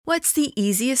What's the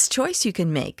easiest choice you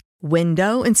can make?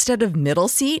 Window instead of middle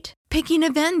seat? Picking a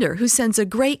vendor who sends a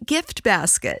great gift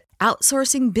basket?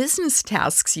 Outsourcing business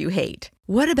tasks you hate?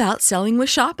 What about selling with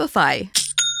Shopify?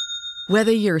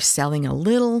 Whether you're selling a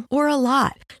little or a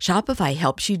lot, Shopify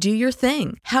helps you do your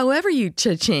thing, however you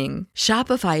cha-ching.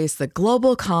 Shopify is the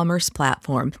global commerce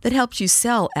platform that helps you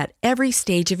sell at every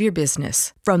stage of your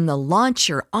business. From the launch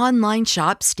your online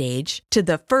shop stage to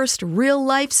the first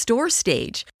real-life store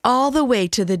stage, all the way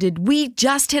to the did we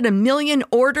just hit a million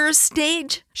orders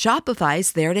stage.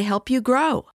 Shopify's there to help you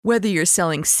grow. Whether you're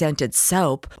selling scented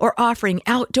soap or offering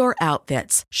outdoor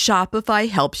outfits, Shopify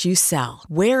helps you sell.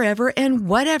 Wherever and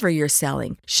whatever you're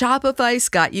selling, Shopify's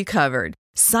got you covered.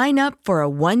 Sign up for a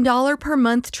 $1 per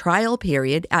month trial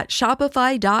period at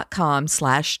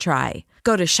shopify.com/try.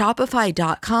 Go to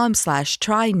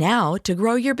shopify.com/try now to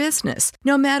grow your business,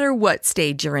 no matter what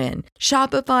stage you're in.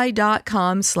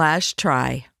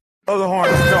 Shopify.com/try. Oh, the horn,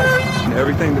 let's go.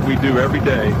 Everything that we do every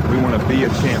day, we want to be a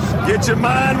champion. Get your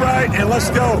mind right and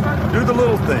let's go. Do the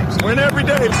little things. Win every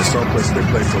day. It's a someplace they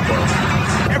play football.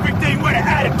 Everything with an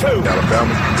attitude.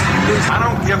 Alabama, I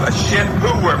don't give a shit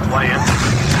who we're playing.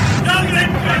 None of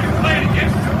them guys are playing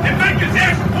against us and make his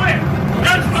ass quit.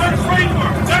 That's our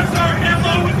framework. That's our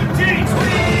MO with the team.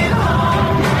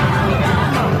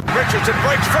 Richardson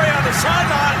breaks free on the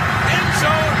sideline. End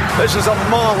zone. This is a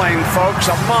mauling, folks,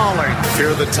 a mauling.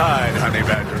 Fear the tide, honey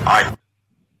badger.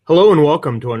 Hello and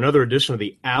welcome to another edition of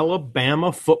the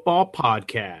Alabama Football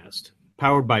Podcast,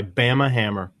 powered by Bama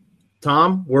Hammer.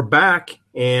 Tom, we're back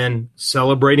and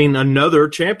celebrating another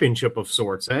championship of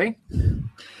sorts, eh?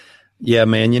 Yeah,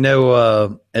 man. You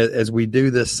know, as we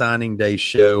do this signing day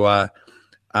show,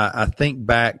 I think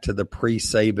back to the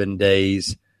pre-Saban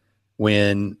days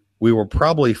when we were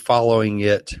probably following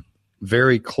it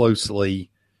very closely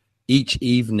each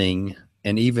evening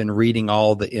and even reading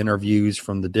all the interviews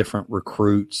from the different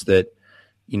recruits that,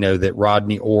 you know, that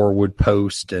Rodney Orr would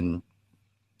post. And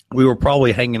we were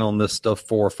probably hanging on this stuff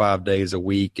 4 or 5 days a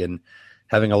week and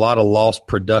having a lot of lost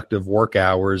productive work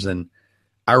hours. And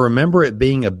I remember it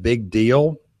being a big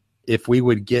deal if we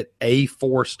would get a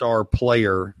 4-star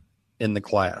player in the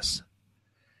class.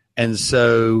 And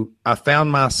so I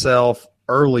found myself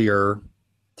earlier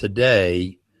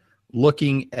today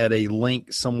looking at a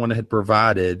link someone had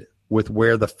provided with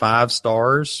where the 5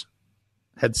 stars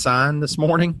had signed this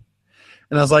morning.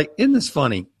 And I was like, isn't this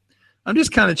funny? I'm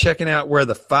just kind of checking out where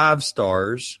the 5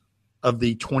 stars of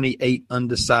the 28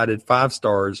 undecided 5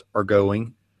 stars are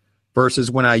going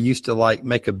versus when I used to like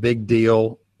make a big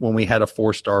deal when we had a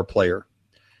 4-star player.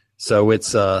 So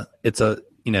it's a,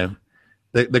 you know,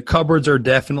 the cupboards are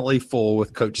definitely full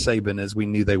with Coach Saban as we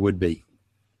knew they would be.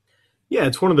 Yeah,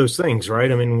 it's one of those things,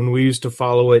 right? I mean, when we used to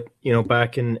follow it, you know,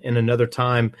 back in another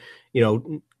time, you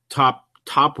know, top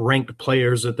ranked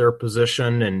players at their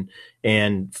position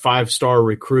and 5-star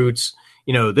recruits,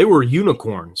 you know, they were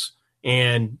unicorns.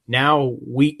 And now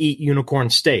we eat unicorn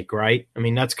steak, right? I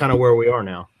mean, that's kind of where we are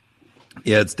now.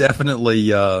 Yeah, it's definitely,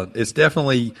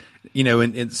 you know,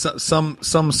 in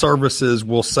some services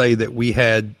will say that we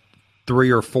had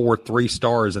 3 or 4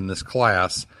 3-stars in this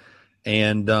class.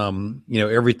 And, you know,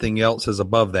 everything else is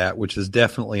above that, which is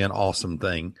definitely an awesome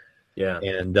thing. Yeah.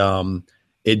 And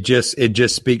it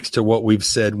just speaks to what we've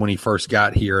said when he first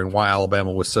got here and why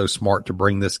Alabama was so smart to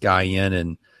bring this guy in.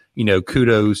 And, you know,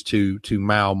 kudos to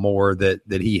Mal Moore that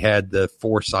he had the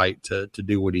foresight to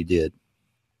do what he did.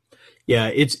 Yeah,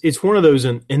 it's one of those,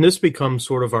 and this becomes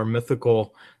sort of our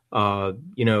mythical,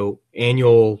 you know,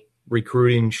 annual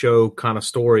recruiting show kind of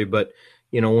story. But,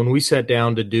 you know, when we sat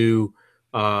down to do,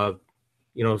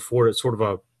 you know, for sort of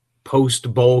a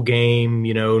post-bowl game,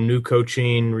 you know, new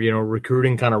coaching, you know,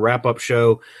 recruiting kind of wrap-up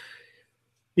show,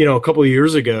 you know, a couple of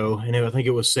years ago, and I think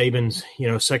it was Saban's,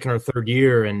 you know, second or third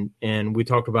year, and we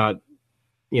talked about,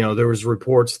 you know, there was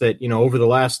reports that, you know, over the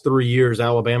last 3 years,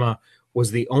 Alabama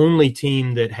was the only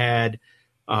team that had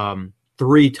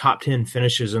 3 top 10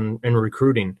 finishes in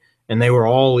recruiting, and they were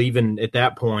all even at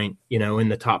that point, you know, in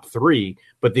the top 3,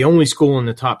 but the only school in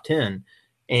the top 10.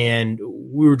 And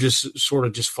we were just sort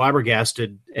of just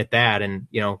flabbergasted at that. And,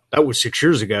 you know, that was 6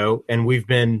 years ago, and we've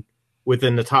been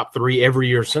within the top 3 every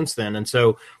year since then. And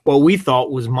so what we thought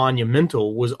was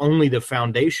monumental was only the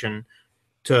foundation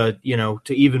to, you know,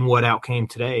 to even what out came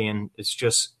today. And it's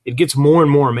just, it gets more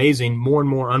and more amazing, more and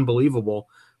more unbelievable,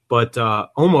 but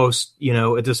almost, you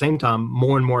know, at the same time,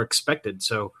 more and more expected.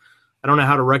 So I don't know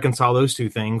how to reconcile those two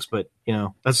things, but, you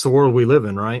know, that's the world we live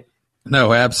in, right?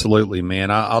 No, absolutely, man.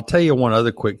 I'll tell you one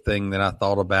other quick thing that I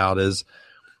thought about is,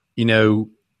 you know,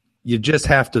 you just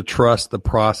have to trust the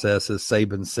process, as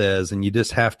Saban says, and you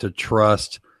just have to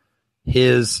trust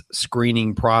his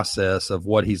screening process of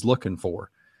what he's looking for.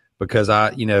 Because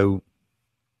I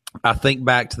think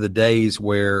back to the days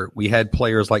where we had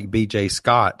players like B.J.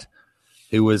 Scott,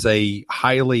 who was a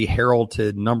highly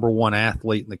heralded number one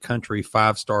athlete in the country,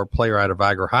 5-star player out of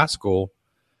Viger High School,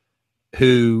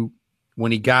 who,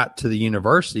 when he got to the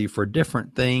university for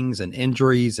different things and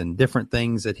injuries and different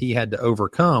things that he had to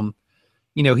overcome,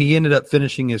 he ended up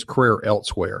finishing his career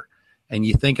elsewhere. And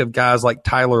you think of guys like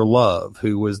Tyler Love,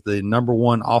 who was the number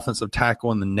one offensive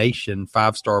tackle in the nation,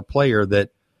 5-star player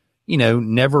that,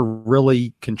 never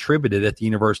really contributed at the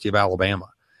University of Alabama.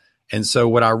 And so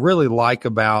what I really like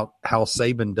about how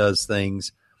Saban does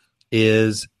things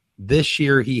is this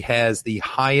year he has the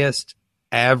highest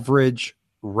average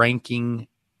ranking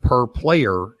per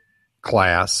player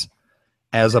class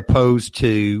as opposed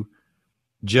to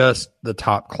just the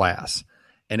top class.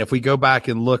 And if we go back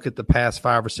and look at the past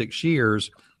 5 or 6 years,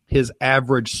 his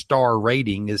average star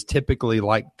rating is typically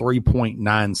like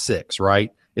 3.96,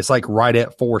 right? It's like right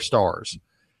at 4 stars.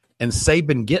 And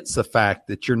Saban gets the fact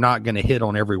that you're not going to hit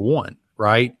on every one,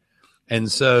 right?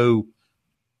 And so,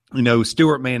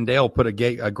 Stuart Mandel put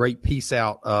a great piece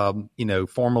out,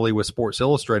 formerly with Sports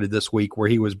Illustrated this week, where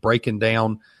he was breaking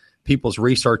down people's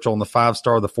research on the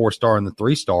 5-star, the 4-star, and the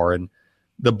 3-star. And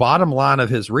the bottom line of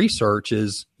his research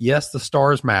is, yes, the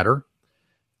stars matter.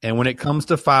 And when it comes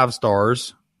to 5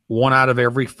 stars, 1 out of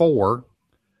every 4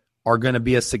 are going to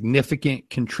be a significant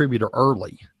contributor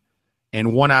early.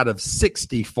 And 1 out of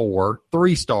 64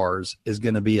 3 stars is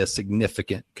going to be a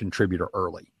significant contributor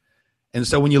early. And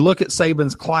so when you look at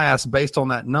Saban's class based on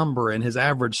that number and his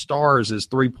average stars is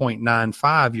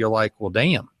 3.95, you're like, well,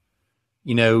 damn,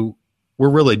 we're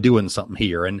really doing something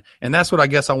here. And that's what I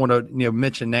guess I want to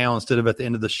mention now instead of at the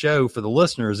end of the show for the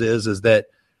listeners is that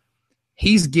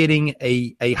he's getting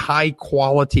a high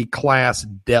quality class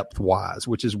depth wise,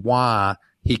 which is why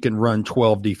he can run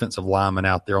 12 defensive linemen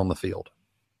out there on the field.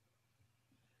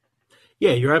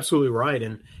 Yeah, you're absolutely right.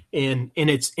 And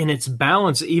it's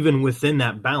balance even within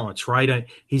that balance, right?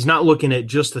 He's not looking at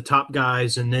just the top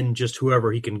guys and then just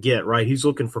whoever he can get, right? He's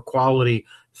looking for quality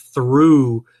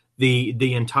through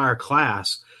the entire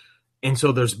class. And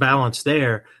so there's balance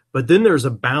there. But then there's a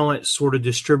balance sort of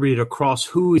distributed across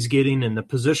who he's getting and the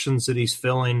positions that he's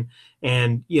filling.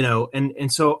 And,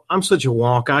 and so I'm such a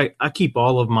wonk. I keep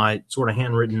all of my sort of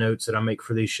handwritten notes that I make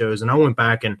for these shows. And I went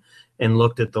back and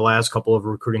looked at the last couple of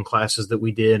recruiting classes that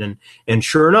we did. And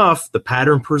sure enough, the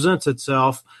pattern presents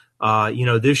itself.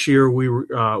 This year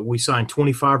we signed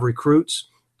 25 recruits,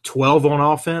 12 on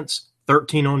offense,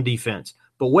 13 on defense.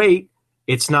 But wait,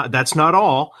 that's not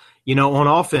all. On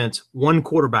offense, 1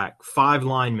 quarterback, 5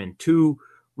 linemen, 2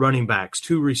 running backs,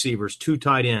 2 receivers, 2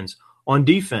 tight ends. On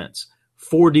defense,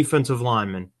 4 defensive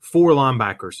linemen, 4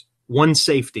 linebackers, 1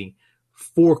 safety,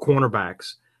 4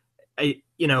 cornerbacks.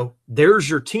 There's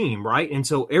your team, right? And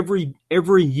so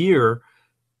every year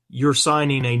you're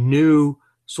signing a new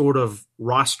sort of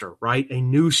roster, right? A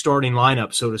new starting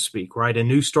lineup, so to speak, right? A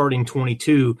new starting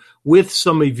 22 with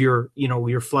some of your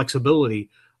flexibility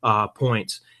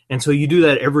points. And so you do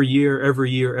that every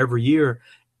year,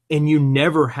 and you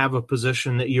never have a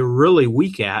position that you're really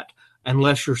weak at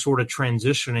unless you're sort of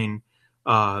transitioning.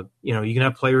 You can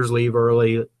have players leave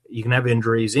early, you can have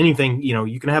injuries, anything,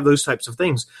 you can have those types of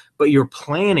things, but you're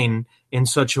planning in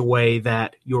such a way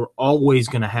that you're always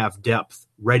going to have depth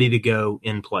ready to go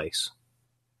in place.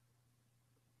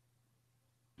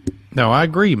 No, I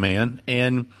agree, man.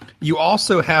 And you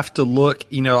also have to look,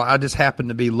 I just happen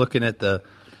to be looking at the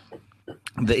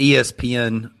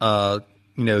ESPN,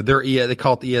 they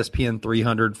call it the ESPN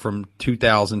 300 from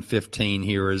 2015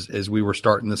 here as we were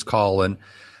starting this call. And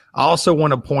I also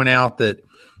want to point out that,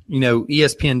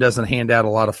 ESPN doesn't hand out a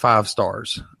lot of 5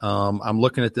 stars. I'm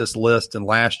looking at this list, and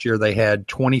last year they had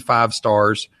 25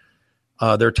 stars,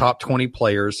 their top 20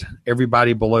 players.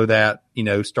 Everybody below that,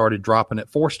 started dropping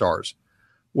at 4 stars.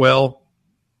 Well,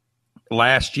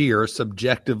 last year,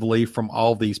 subjectively from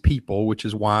all these people, which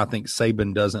is why I think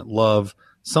Saban doesn't love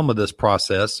some of this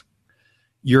process,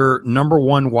 your number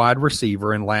 1 wide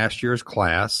receiver in last year's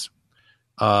class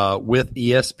with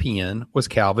ESPN was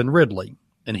Calvin Ridley,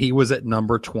 and he was at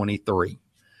number 23.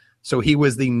 So he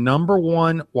was the number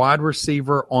 1 wide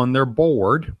receiver on their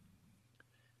board,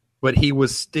 but he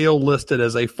was still listed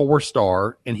as a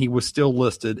 4-star, and he was still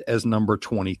listed as number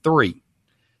 23.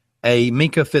 A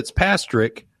Minkah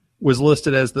Fitzpatrick was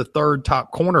listed as the 3rd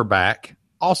top cornerback,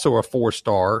 also a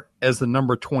 4-star, as the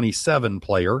number 27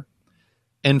 player.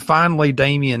 And finally,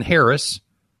 Damian Harris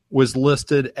was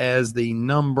listed as the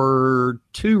number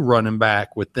 2 running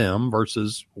back with them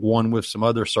versus 1 with some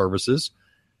other services.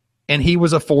 And he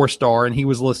was a 4-star, and he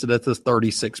was listed as the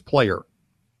 36th player.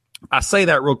 I say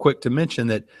that real quick to mention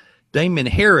that Damien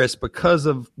Harris, because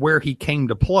of where he came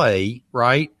to play,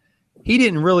 right, he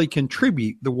didn't really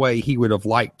contribute the way he would have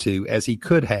liked to, as he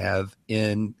could have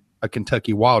in a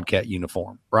Kentucky Wildcat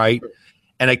uniform, right?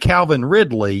 And a Calvin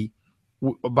Ridley,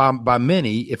 by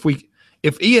many, if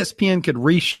ESPN could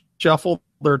reshuffle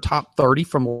their top 30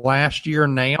 from last year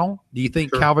now, do you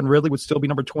think Calvin Ridley would still be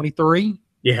number 23?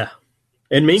 Yeah.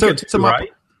 And Minka too,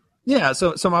 right? Yeah,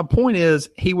 so my point is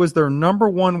he was their number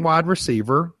one wide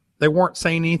receiver. They weren't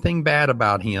saying anything bad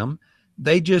about him.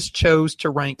 They just chose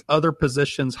to rank other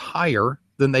positions higher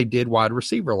than they did wide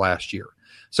receiver last year.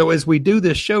 So as we do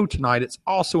this show tonight, it's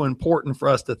also important for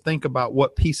us to think about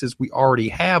what pieces we already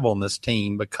have on this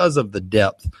team because of the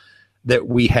depth that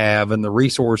we have and the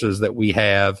resources that we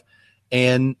have.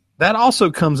 And that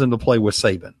also comes into play with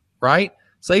Saban, right?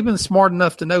 Saban's smart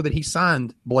enough to know that he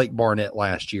signed Blake Barnett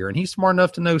last year, and he's smart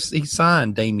enough to know he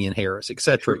signed Damien Harris, et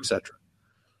cetera, et cetera.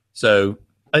 So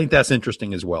I think that's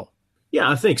interesting as well. Yeah,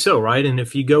 I think so, right? And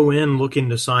if you go in looking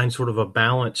to sign sort of a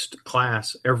balanced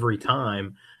class every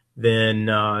time, then,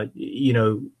 that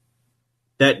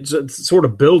sort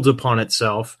of builds upon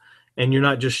itself, and you're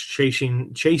not just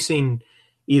chasing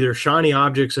either shiny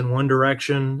objects in one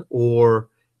direction or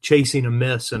chasing a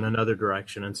miss in another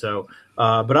direction. And so,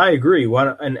 but I agree.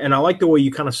 And I like the way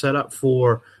you kind of set up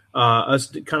for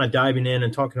us kind of diving in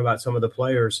and talking about some of the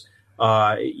players.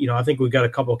 I think we've got a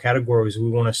couple of categories we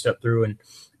want to step through,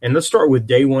 and let's start with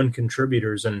day one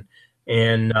contributors. And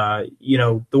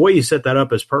the way you set that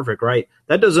up is perfect, right?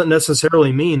 That doesn't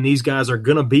necessarily mean these guys are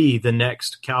going to be the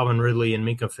next Calvin Ridley and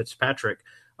Minkah Fitzpatrick.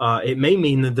 It may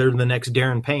mean that they're the next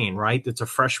Darren Payne, right? That's a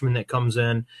freshman that comes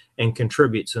in and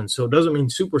contributes. And so it doesn't mean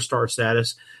superstar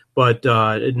status, but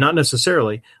not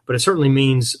necessarily, but it certainly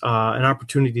means an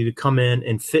opportunity to come in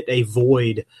and fit a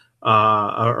void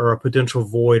or a potential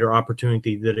void or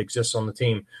opportunity that exists on the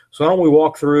team. So why don't we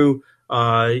walk through,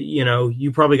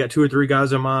 you probably got 2 or 3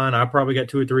 guys in mind. I probably got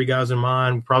 2 or 3 guys in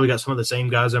mind. We probably got some of the same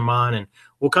guys in mind, and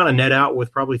we'll kind of net out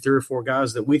with probably 3 or 4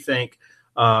 guys that we think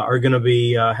are going to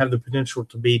be have the potential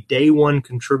to be day one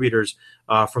contributors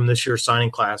from this year's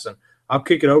signing class. And I'll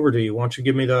kick it over to you. Why don't you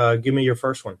give me your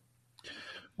first one?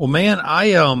 Well, man, I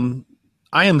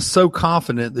am so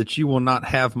confident that you will not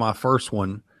have my first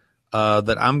one,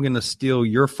 that I'm going to steal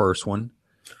your first one,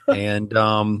 and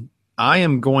I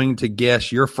am going to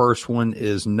guess your first one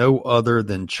is no other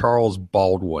than Charles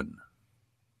Baldwin.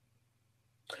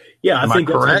 Yeah, I think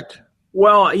that's correct.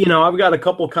 Well, I've got a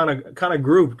couple kind of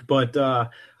grouped, but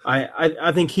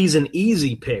I think he's an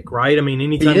easy pick, right? I mean,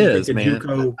 anytime you pick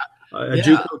a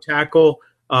JUCO tackle,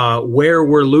 where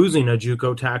we're losing a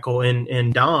JUCO tackle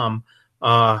in Dom,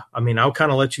 I'll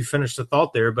kind of let you finish the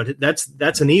thought there, but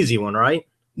that's an easy one, right?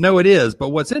 No, it is. But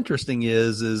what's interesting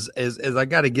is I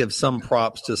got to give some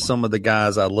props to some of the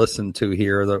guys I listened to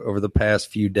here over the past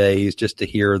few days, just to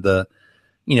hear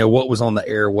what was on the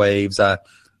airwaves.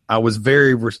 I was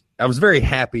very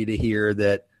happy to hear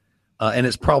that, and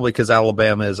it's probably because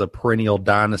Alabama is a perennial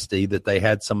dynasty that they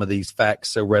had some of these facts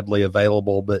so readily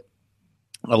available. But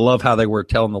I love how they were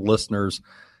telling the listeners,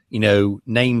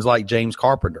 names like James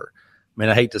Carpenter. I mean,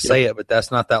 I hate to say it, but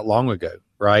that's not that long ago,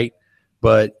 right?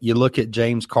 But you look at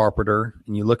James Carpenter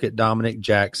and you look at Dominic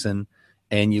Jackson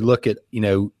and you look at,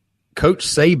 Coach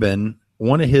Saban,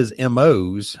 one of his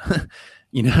MOs,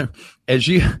 as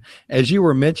you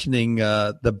were mentioning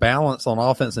the balance on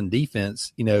offense and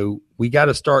defense, we got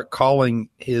to start calling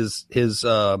his ace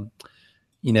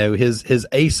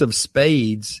of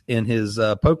spades in his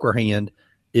poker hand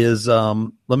is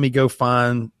let me go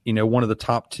find, one of the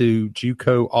top 2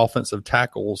 JUCO offensive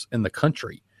tackles in the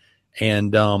country.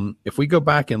 And if we go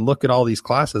back and look at all these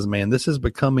classes, man, this is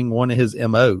becoming one of his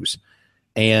MOs.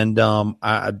 And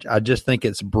I just think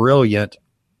it's brilliant.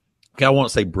 Okay, I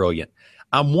won't say brilliant.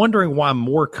 I'm wondering why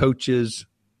more coaches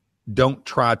don't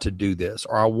try to do this,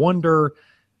 or I wonder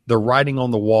the writing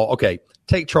on the wall. Okay,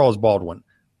 take Charles Baldwin.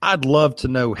 I'd love to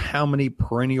know how many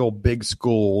perennial big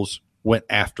schools went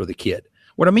after the kid.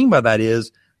 What I mean by that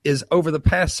is over the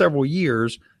past several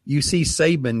years, you see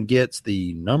Saban gets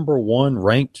the number 1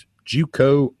 ranked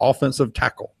JUCO offensive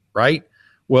tackle, right?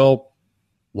 Well,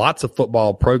 lots of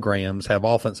football programs have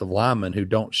offensive linemen who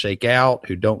don't shake out,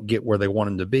 who don't get where they want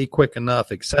them to be quick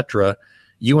enough, etc.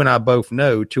 You and I both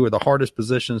know 2 of the hardest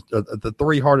positions, the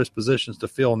 3 hardest positions to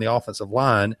fill in the offensive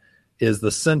line is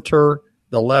the center,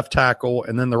 the left tackle,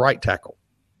 and then the right tackle.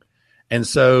 And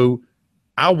so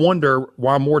I wonder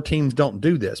why more teams don't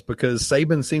do this, because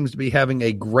Saban seems to be having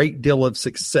a great deal of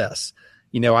success.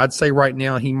 I'd say right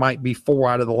now he might be 4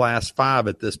 out of the last 5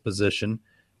 at this position.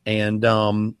 And,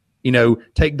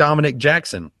 take Dominic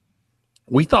Jackson.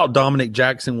 we thought Dominic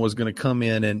Jackson was going to come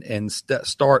in and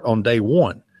start on day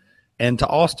one. And to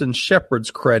Austin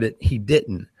Shepard's credit, he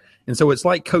didn't. And so it's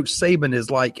like Coach Saban is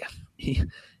like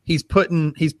he's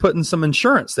putting some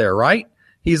insurance there, right?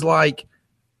 He's like,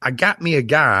 I got me a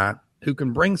guy who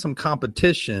can bring some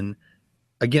competition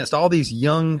against all these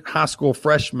young high school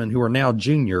freshmen who are now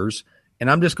juniors,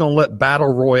 and I'm just going to let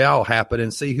battle royale happen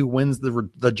and see who wins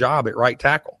the job at right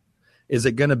tackle. Is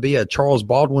it going to be a Charles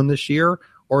Baldwin this year,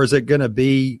 or is it going to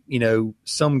be,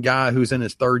 some guy who's in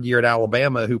his third year at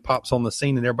Alabama who pops on the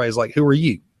scene and everybody's like, who are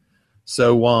you?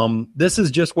 So this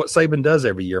is just what Saban does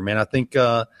every year, man. I think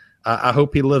I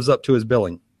hope he lives up to his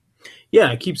billing.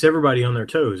 Yeah, it keeps everybody on their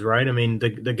toes, right? I mean,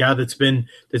 the guy that's been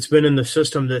in the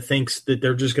system that thinks that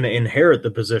they're just going to inherit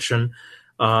the position,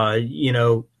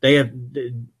 they have.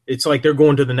 It's like they're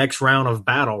going to the next round of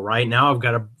battle, right? Now I've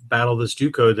got to battle this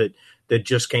JUCO that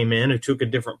just came in, who took a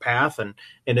different path and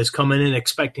is coming in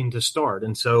expecting to start.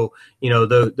 And so,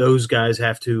 those guys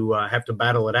have to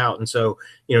battle it out. And so,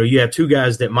 you have two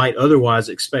guys that might otherwise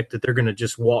expect that they're going to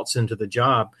just waltz into the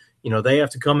job. They have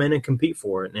to come in and compete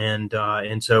for it.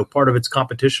 And so part of it's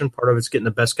competition, part of it's getting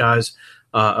the best guys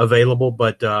available.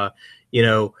 But,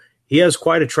 he has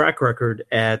quite a track record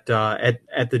at the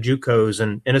JUCOs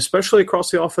and especially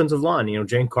across the offensive line.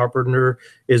 Jane Carpenter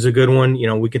is a good one.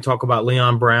 We can talk about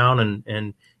Leon Brown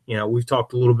and we've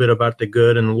talked a little bit about the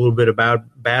good and a little bit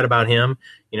bad about him.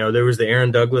 There was the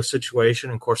Aaron Douglas situation.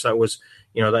 Of course, that was,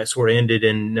 that sort of ended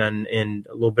in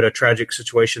a little bit of tragic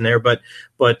situation there. But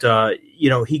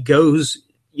he goes,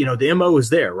 the MO is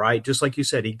there, right? Just like you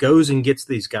said, he goes and gets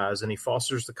these guys and he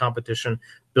fosters the competition,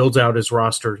 builds out his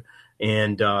roster.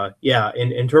 And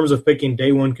in terms of picking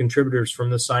day one contributors from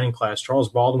this signing class, Charles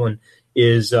Baldwin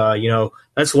is,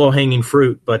 that's low hanging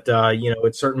fruit, but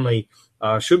it certainly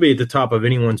should be at the top of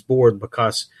anyone's board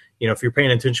because, if you're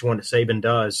paying attention to what Saban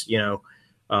does,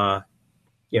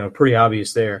 pretty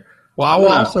obvious there. Well,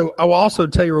 I will also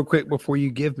tell you real quick before you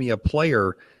give me a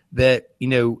player that,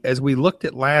 as we looked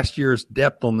at last year's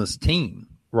depth on this team,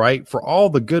 right, for all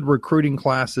the good recruiting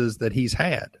classes that he's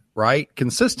had, right,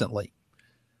 consistently.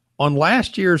 On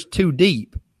last year's Too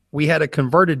Deep, we had a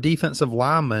converted defensive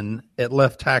lineman at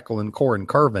left tackle in Corin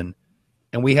Curvin,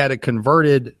 and we had a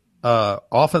converted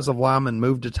offensive lineman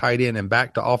moved to tight end and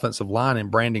back to offensive line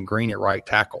and Brandon Green at right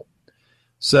tackle.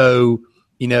 So,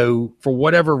 for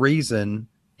whatever reason,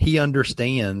 he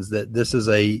understands that this is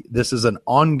an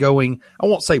ongoing, I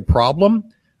won't say problem,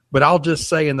 but I'll just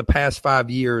say in the past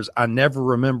 5 years, I never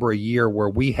remember a year where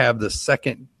we have the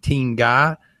second team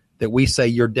guy that we say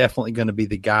you're definitely going to be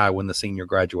the guy when the senior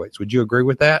graduates. Would you agree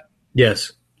with that?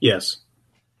 Yes.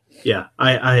 Yeah,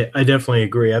 I definitely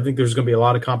agree. I think there's going to be a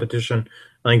lot of competition.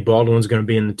 I think Baldwin's going to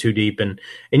be in the Too Deep. And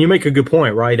you make a good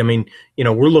point, right? I mean,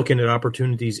 we're looking at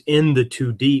opportunities in the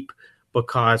Too Deep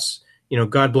because,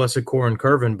 God bless it, Corin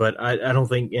Curvin, but I don't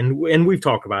think, and we've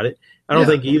talked about it, I don't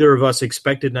think either of us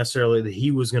expected necessarily that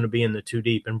he was going to be in the Too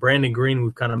Deep. And Brandon Green,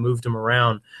 we've kind of moved him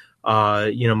around,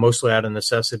 mostly out of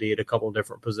necessity at a couple of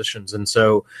different positions. And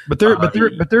so, but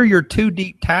they're your Too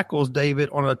Deep tackles, David,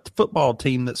 on a football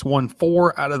team that's won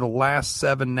 4 out of the last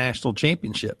 7 national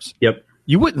championships. Yep.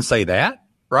 You wouldn't say that,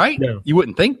 right? No. You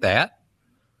wouldn't think that.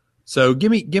 So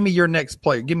give me your next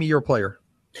player. Give me your player.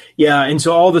 Yeah. And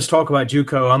so all this talk about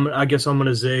JUCO, I guess I'm going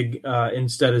to zig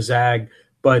instead of zag,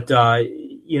 but I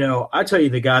tell you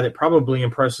the guy that probably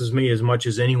impresses me as much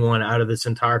as anyone out of this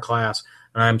entire class.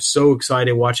 And I'm so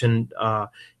excited watching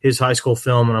his high school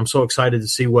film, and I'm so excited to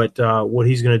see what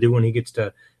he's going to do when he gets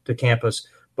to campus.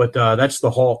 But that's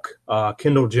the Hulk,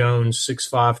 Kendall Jones,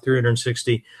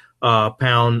 6'5",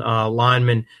 360-pound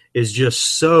lineman, is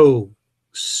just so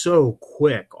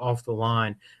quick off the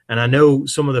line. And I know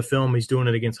some of the film he's doing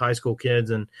it against high school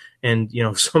kids, and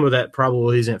some of that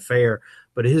probably isn't fair.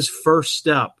 But his first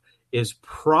step is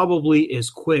probably as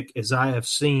quick as I have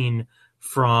seen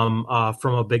from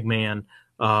a big man.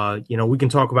 We can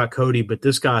talk about Cody, but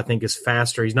this guy I think is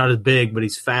faster. He's not as big, but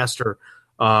he's faster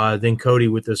than Cody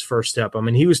with his first step. I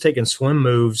mean, he was taking swim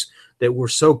moves that were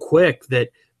so quick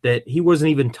that he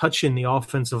wasn't even touching the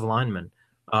offensive lineman.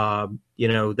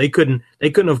 They couldn't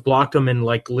have blocked him in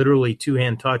like literally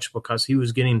 2-hand touch because he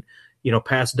was getting,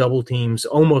 past double teams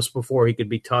almost before he could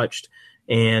be touched.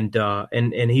 And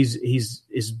he's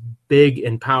as big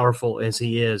and powerful as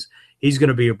he is. He's going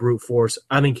to be a brute force.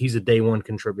 I think he's a day one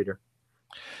contributor.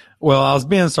 Well, I was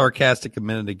being sarcastic a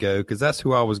minute ago because that's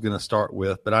who I was going to start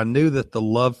with. But I knew that the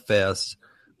Love Fest,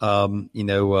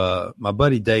 my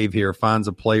buddy Dave here finds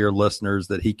a player listeners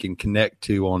that he can connect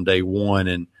to on day one.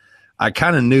 And I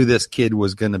kind of knew this kid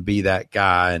was going to be that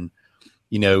guy. And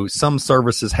some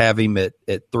services have him at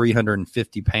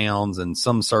 350 pounds and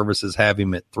some services have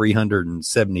him at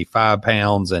 375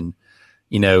 pounds. And,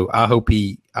 I hope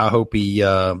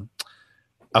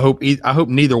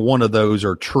neither one of those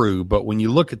are true. But when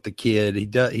you look at the kid,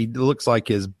 he looks like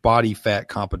his body fat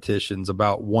competition's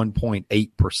about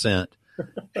 1.8%.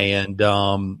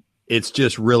 And, it's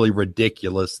just really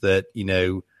ridiculous that,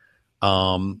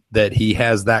 that he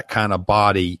has that kind of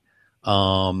body,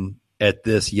 at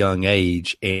this young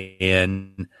age.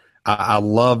 And I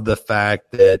love the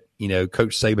fact that,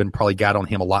 Coach Saban probably got on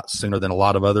him a lot sooner than a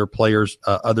lot of other players,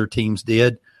 other teams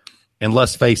did. And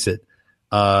let's face it,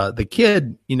 the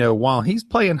kid, while he's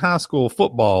playing high school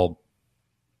football,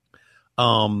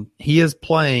 he is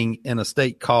playing in a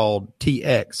state called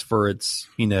TX for its,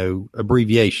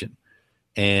 abbreviation.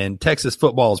 And Texas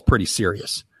football is pretty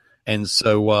serious. And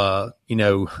so, I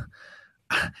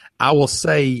will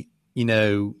say,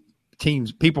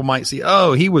 people might see,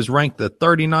 oh, he was ranked the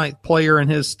 39th player in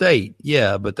his state.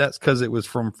 Yeah, but that's because it was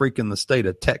from freaking the state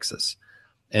of Texas.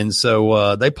 And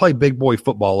so they play big boy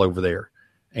football over there.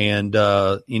 And,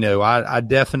 I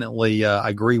definitely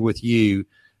agree with you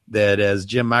that, as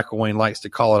Jim McElwain likes to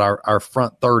call it, our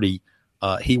front 30,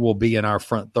 he will be in our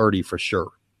front 30 for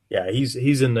sure. Yeah,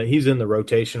 he's in the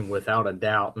rotation without a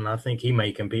doubt, and I think he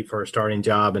may compete for a starting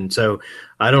job. And so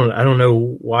I don't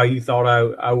know why you thought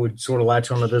I would sort of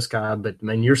latch onto this guy, but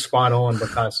man, you're spot on,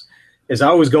 because as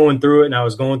I was going through it,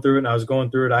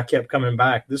 I kept coming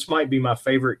back. This might be my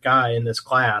favorite guy in this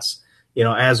class.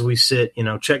 As we sit,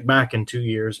 check back in 2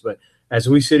 years, but as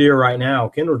we sit here right now,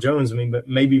 Kendall Jones,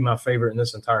 may be my favorite in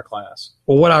this entire class.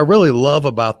 Well, what I really love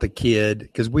about the kid,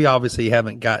 because we obviously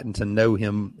haven't gotten to know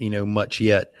him, much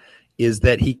yet, is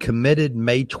that he committed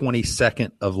May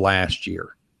 22nd of last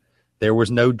year. There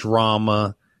was no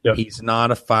drama. Yep. He's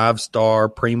not a 5-star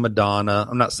prima donna.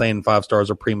 I'm not saying 5 stars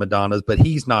are prima donnas, but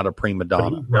he's not a prima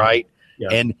donna, right?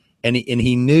 Yep. And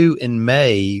he knew in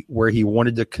May where he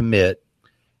wanted to commit.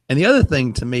 And the other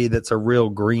thing to me that's a real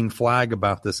green flag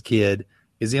about this kid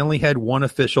is he only had one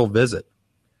official visit.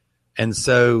 And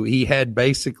so he had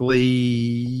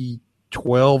basically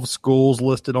 12 schools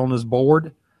listed on his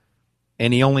board,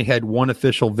 and he only had one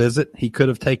official visit. He could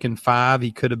have taken 5.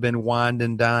 He could have been wined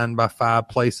and dined by 5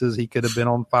 places. He could have been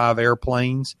on 5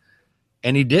 airplanes,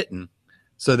 and he didn't.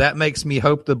 So that makes me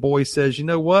hope the boy says, you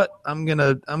know what, I'm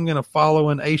gonna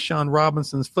follow in A'Shawn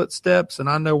Robinson's footsteps, and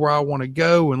I know where I want to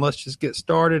go, and let's just get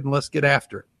started and let's get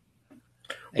after it.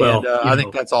 Well, and I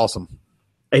think that's awesome.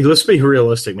 Hey, let's be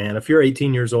realistic, man. If you're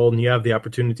 18 years old and you have the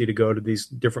opportunity to go to these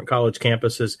different college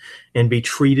campuses and be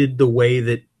treated the way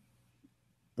that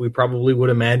we probably would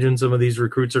imagine some of these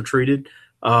recruits are treated,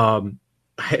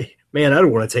 man, I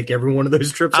don't want to take every one of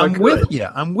those trips. I'm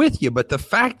with you. But the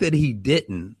fact that he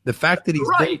didn't, the fact that he's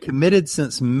been committed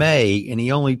since May and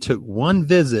he only took one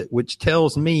visit, which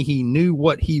tells me he knew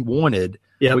what he wanted,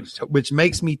 which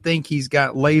makes me think he's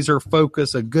got laser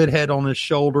focus, a good head on his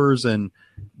shoulders, and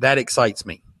that excites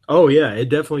me. Oh yeah, it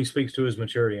definitely speaks to his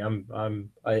maturity.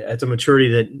 It's a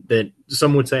maturity that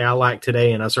some would say I lack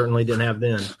today, and I certainly didn't have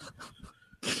then.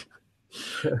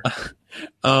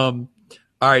 All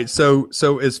right. So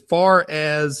as far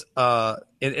as,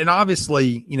 and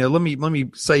obviously, let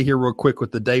me say here real quick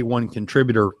with the day one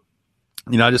contributor,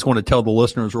 I just want to tell the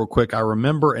listeners real quick. I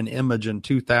remember an image in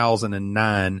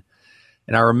 2009,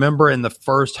 and I remember in the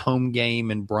first home game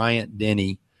in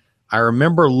Bryant-Denny, I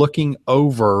remember looking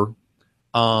over,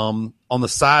 on the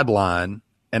sideline,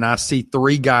 and I see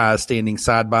 3 guys standing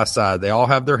side by side. They all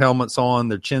have their helmets on.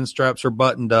 Their chin straps are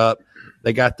buttoned up.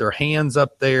 They got their hands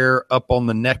up there, up on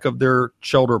the neck of their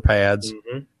shoulder pads.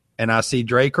 Mm-hmm. And I see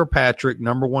Dre Kirkpatrick,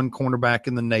 number 1 cornerback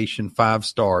in the nation,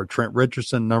 5-star. Trent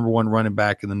Richardson, number 1 running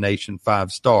back in the nation,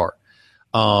 5-star.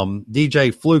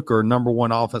 DJ Fluker, number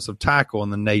 1 offensive tackle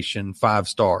in the nation,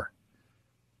 5-star.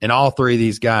 And all 3 of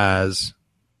these guys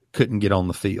couldn't get on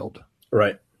the field.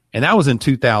 Right. And that was in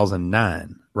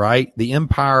 2009, right? The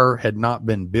empire had not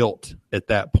been built at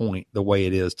that point the way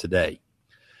it is today.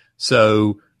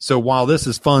 So while this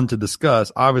is fun to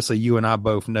discuss, obviously you and I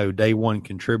both know day one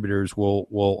contributors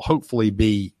will hopefully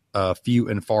be few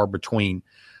and far between.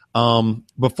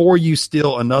 Before you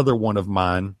steal another one of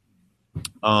mine,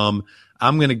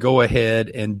 I'm going to go ahead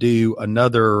and do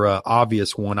another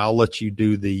obvious one. I'll let you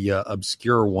do the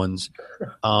obscure ones.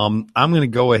 I'm going to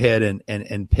go ahead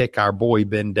and pick our boy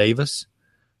Ben Davis,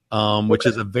 which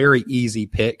is a very easy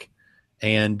pick.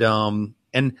 And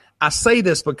I say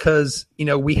this because,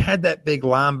 we had that big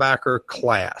linebacker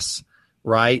class,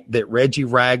 right, that Reggie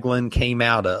Ragland came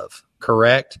out of,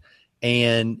 correct?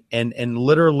 And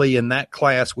literally in that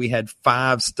class we had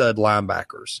 5 stud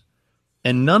linebackers.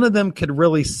 and none of them could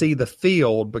really see the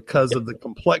field because of the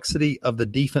complexity of the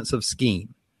defensive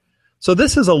scheme. So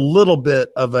this is a little bit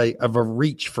of a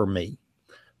reach for me,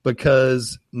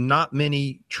 because not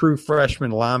many true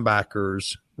freshman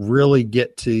linebackers really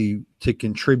get to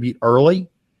contribute early,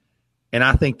 and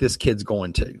I think this kid's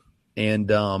going to.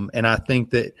 And I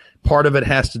think that part of it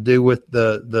has to do with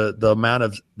the amount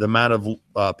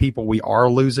of people we are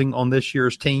losing on this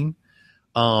year's team.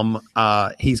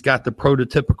 He's got the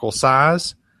prototypical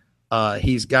size.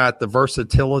 He's got the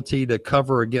versatility to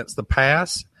cover against the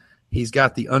pass. He's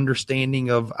got the understanding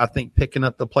of, I think, picking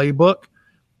up the playbook.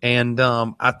 And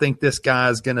I think this guy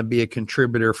is going to be a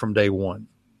contributor from day one.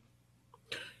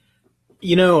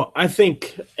 You know, I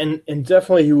think, and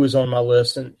definitely he was on my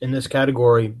list in this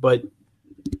category, but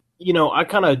you know, I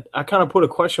kind of put a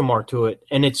question mark to it,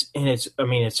 and it's I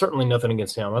mean, it's certainly nothing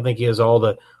against him. I think he has all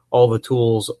the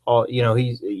tools.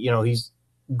 He's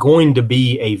going to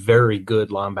be a very good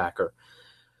linebacker.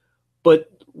 But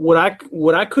what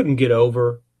I couldn't get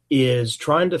over is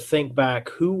trying to think back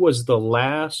who was the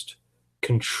last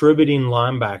contributing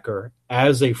linebacker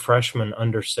as a freshman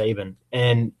under Saban,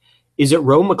 and is it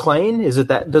Roe McClain? Is it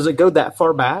that? Does it go that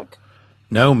far back?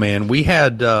 No, man. We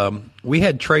had Trey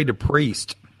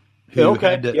DePriest.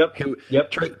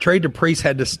 Trey DePriest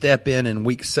had to step in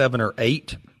week 7 or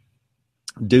 8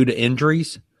 due to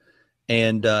injuries,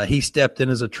 and he stepped in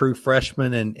as a true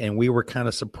freshman, and we were kind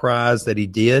of surprised that he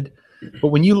did. But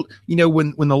when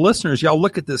when the listeners, y'all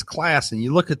look at this class and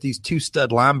you look at these 2 stud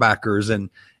linebackers,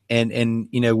 and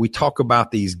we talk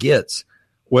about these gets.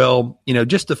 Well,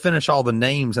 just to finish all the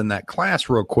names in that class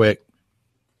real quick,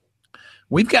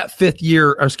 we've got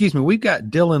we've got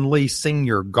Dylan Lee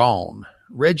Sr. gone,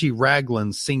 Reggie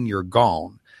Ragland Sr.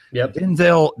 gone, yep.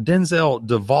 Denzel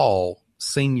Duvall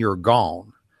Sr.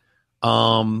 gone.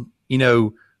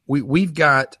 We've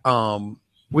got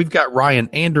Ryan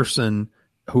Anderson,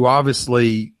 who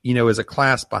obviously is a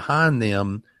class behind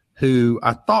them, who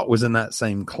I thought was in that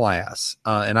same class,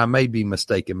 and I may be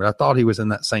mistaken, but I thought he was in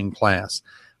that same class.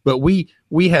 But we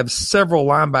have several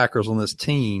linebackers on this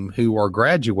team who are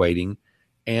graduating,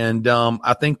 and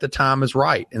I think the time is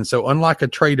right. And so unlike a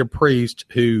Trey DePriest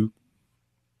who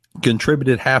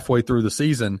contributed halfway through the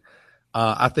season,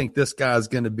 I think this guy is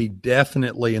going to be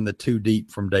definitely in the 2 deep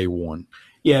from day one.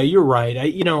 Yeah, you're right.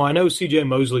 I know C.J.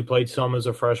 Mosley played some as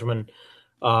a freshman,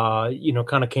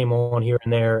 kind of came on here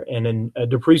and there, and then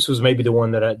DePriest was maybe the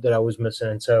one that I was missing.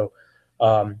 And so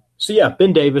yeah,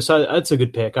 Ben Davis, that's a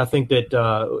good pick. I think that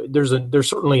there's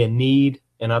certainly a need,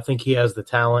 and I think he has the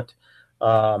talent,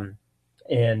 I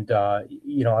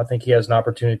think he has an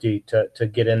opportunity to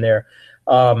get in there.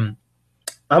 I'm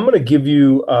going to give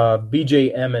you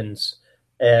B.J. Emmons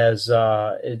as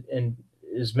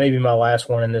is maybe my last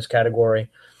one in this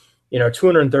category.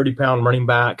 230-pound running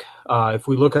back. If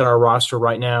we look at our roster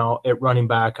right now at running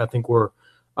back, I think we're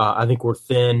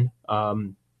thin.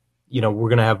 We're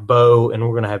going to have Bo and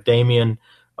we're going to have Damian,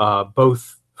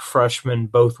 both freshmen,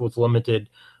 both with limited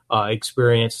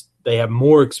experience. They have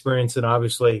more experience than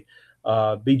obviously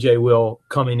BJ will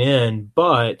coming in,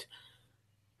 but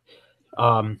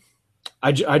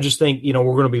I just think, we're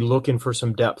going to be looking for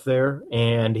some depth there,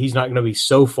 and he's not going to be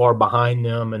so far behind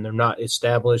them, and they're not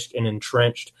established and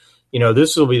entrenched.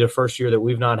 This will be the first year that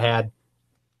we've not had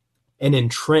an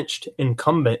entrenched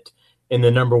incumbent in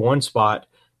the number 1 spot,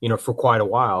 for quite a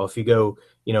while. If you go,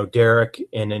 Derek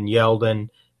and then Yeldon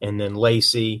and then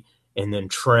Lacey and then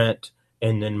Trent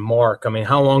and then Mark, I mean,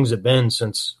 how long has it been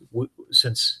since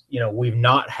we've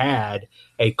not had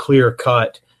a clear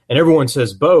cut? And everyone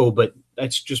says Bo, but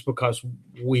that's just because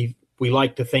we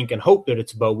like to think and hope that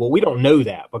it's Bo. Well, we don't know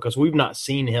that because we've not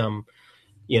seen him,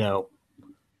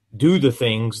 do the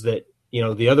things that,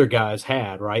 the other guys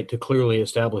had, right, to clearly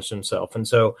establish himself. And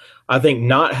so I think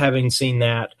not having seen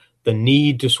that, the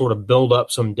need to sort of build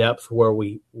up some depth where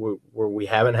we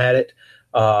haven't had it,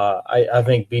 I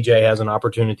think BJ has an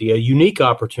opportunity, a unique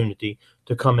opportunity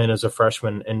to come in as a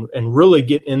freshman and really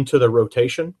get into the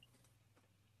rotation.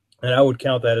 And I would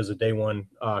count that as a day one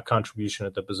contribution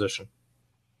at the position.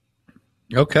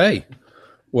 Okay.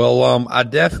 Well, I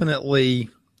definitely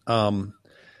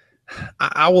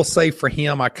I will say for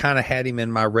him, I kind of had him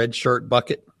in my red shirt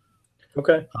bucket.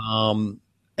 Okay.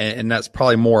 And that's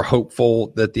probably more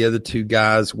hopeful that the other 2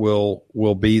 guys will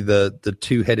be the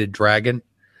 2-headed dragon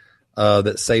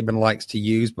that Saban likes to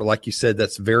use. But like you said,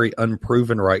 that's very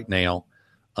unproven right now.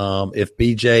 If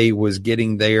BJ was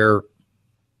getting there,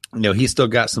 he's still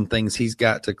got some things he's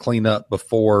got to clean up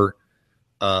before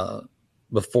the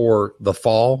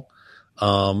fall,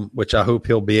 which I hope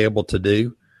he'll be able to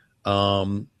do.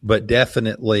 But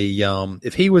definitely,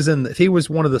 if he was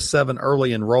one of the 7 early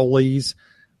enrollees,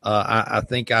 I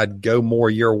think I'd go more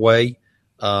your way.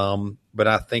 But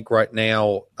I think right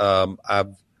now, I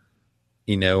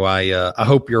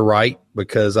hope you're right,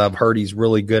 because I've heard he's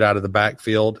really good out of the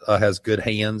backfield, has good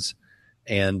hands,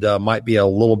 and might be a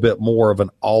little bit more of an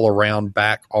all-around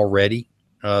back already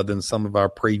than some of our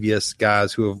previous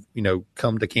guys who have,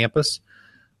 come to campus,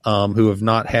 who have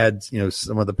not had,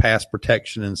 some of the pass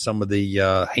protection and some of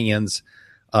the hands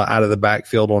out of the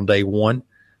backfield on day one.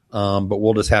 But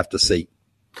we'll just have to see.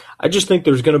 I just think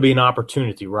there's going to be an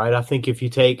opportunity, right? I think if you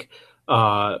take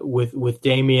with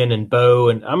Damian and Bo,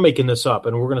 and I'm making this up,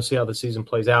 and we're going to see how the season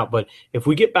plays out. But if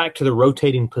we get back to the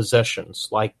rotating possessions,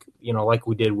 like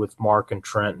we did with Mark and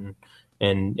Trent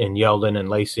and Yeldon and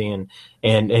Lacey,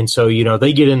 and so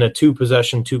they get into two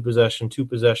possession, kind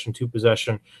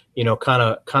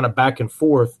of back and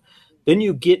forth. Then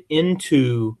you get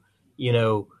into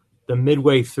the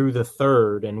midway through the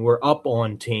third, and we're up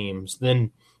on teams.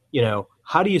 Then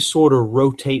how do you sort of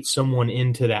rotate someone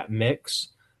into that mix?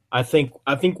 I think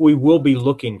we will be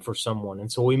looking for someone.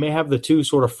 And so we may have the two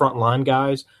sort of frontline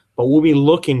guys, but we'll be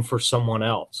looking for someone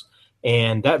else.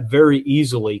 And that very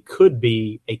easily could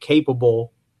be a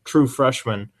capable true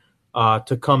freshman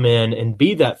to come in and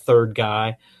be that third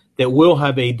guy that will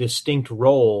have a distinct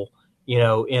role,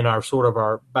 in our sort of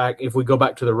our back, if we go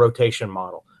back to the rotation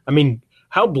model. I mean,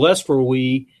 how blessed were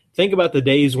we? Think about the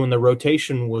days when the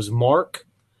rotation was Mark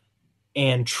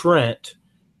and Trent,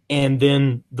 and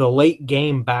then the late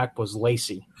game back was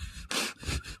Lacey.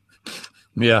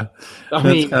 Yeah,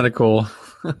 that's kind of cool.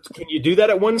 Can you do that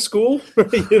at one school?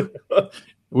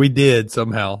 We did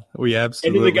somehow. We absolutely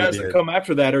did. And then the guys that come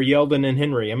after that are Yeldon and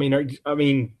Henry. I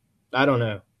mean, I don't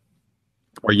know.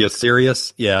 Are you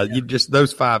serious? Yeah, you just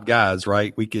those 5 guys,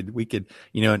 right? We could,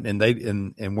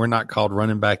 and we're not called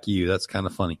running back U. That's kind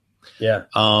of funny. Yeah.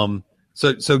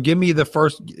 So give me the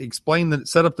first,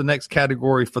 set up the next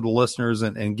category for the listeners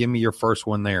and give me your first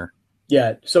one there.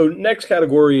 Yeah. So next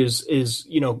category is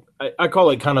I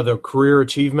call it kind of the career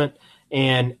achievement,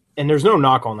 and there's no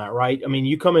knock on that, right? I mean,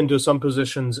 you come into some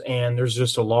positions and there's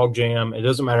just a log jam. It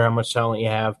doesn't matter how much talent you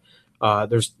have.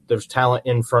 There's talent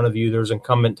in front of you. There's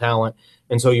incumbent talent.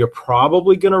 And so you're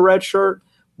probably going to redshirt,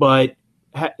 but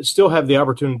still have the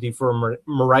opportunity for a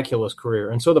miraculous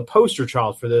career. And so the poster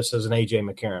child for this is an A.J.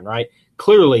 McCarron, right?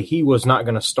 Clearly he was not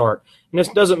going to start. And this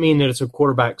doesn't mean that it's a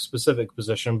quarterback-specific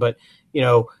position, but,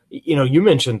 you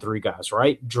mentioned 3 guys,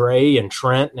 right? Dre and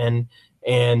Trent and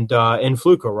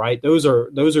Fluka, right? Those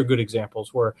are good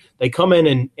examples where they come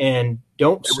in and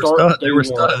don't start. They were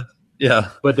studs.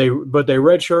 Yeah. But they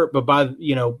redshirt, but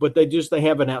they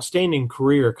have an outstanding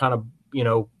career kind of,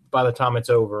 by the time it's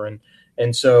over.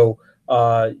 And so,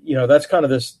 that's kind of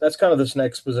this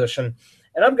next position.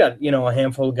 And I've got, a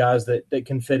handful of guys that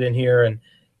can fit in here. And,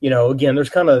 again, there's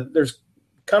kind of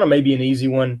maybe an easy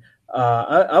one.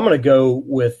 I'm going to go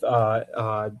with,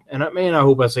 and I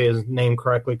hope I say his name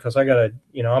correctly, because I gotta,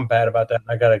 I'm bad about that.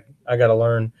 I gotta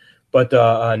learn. But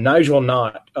Nigel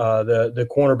Knott, the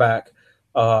cornerback,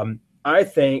 I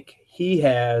think he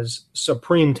has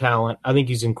supreme talent. I think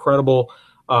he's incredible.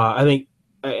 I think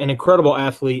an incredible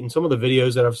athlete, and some of the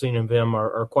videos that I've seen of him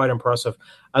are quite impressive.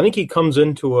 I think he comes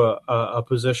into a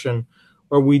position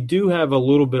where we do have a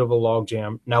little bit of a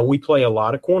logjam. Now, we play a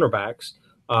lot of cornerbacks.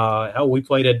 We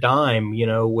played a dime,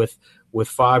 with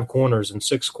 5 corners and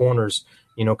 6 corners,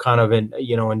 kind of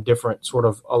in different sort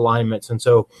of alignments. And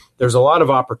so there's a lot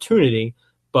of opportunity,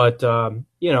 but,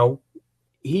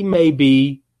 he may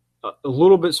be a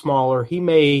little bit smaller. He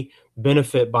may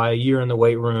benefit by a year in the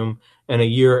weight room and a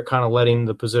year at kind of letting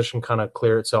the position kind of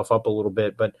clear itself up a little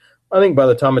bit. But I think by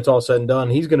the time it's all said and done,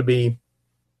 he's going to be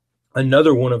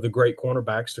another one of the great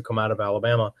cornerbacks to come out of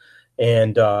Alabama.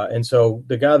 And so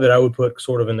the guy that I would put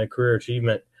sort of in the career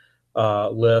achievement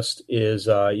list is,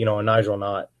 a Nigel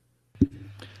Knott.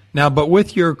 Now, but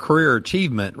with your career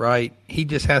achievement, right, he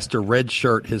just has to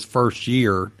redshirt his first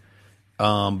year,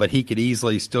 but he could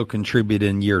easily still contribute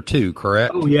in year 2,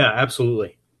 correct? Oh, yeah,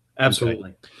 absolutely.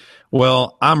 Absolutely. Okay.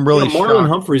 Well, I'm really Marlon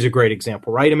Humphrey's a great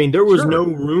example, right? I mean, there was no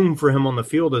room for him on the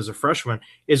field as a freshman.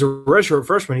 As a redshirt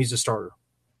freshman, he's a starter.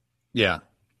 Yeah.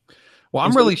 Well,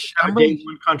 I'm really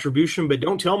one contribution, but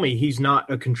don't tell me he's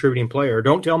not a contributing player.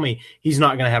 Don't tell me he's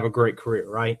not going to have a great career,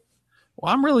 right?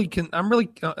 Well, I'm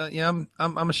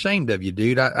ashamed of you,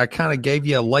 dude. I kind of gave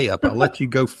you a layup. I let you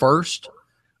go first.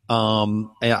 And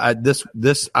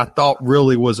this I thought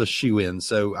really was a shoe-in.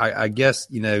 So I guess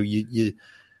you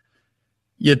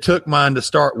took mine to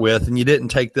start with, and you didn't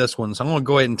take this one. So I'm going to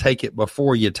go ahead and take it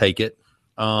before you take it.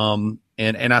 And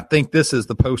And I think this is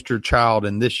the poster child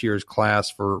in this year's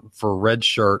class for red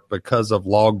shirt because of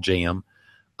logjam,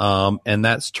 and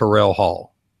that's Terrell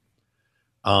Hall.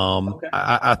 Okay.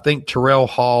 I think Terrell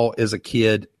Hall is a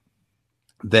kid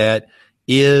that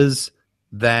is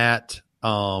that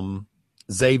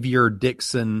Xavier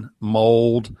Dixon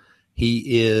mold.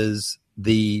 He is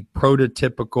the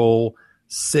prototypical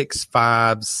 6'5",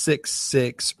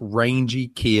 6'6", rangy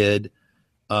kid.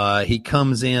 He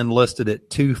comes in listed at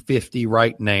 250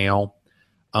 right now.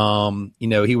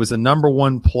 He was a number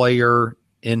one player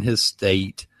in his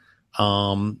state.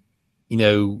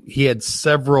 He had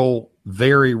several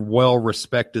very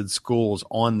well-respected schools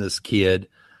on this kid.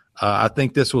 I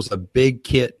think this was a big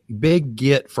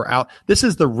get for out. This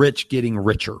is the rich getting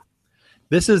richer.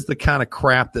 This is the kind of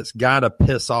crap that's got to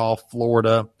piss off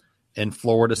Florida and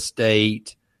Florida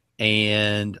State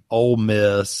and Ole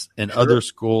Miss and other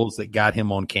schools that got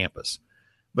him on campus,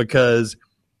 because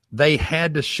they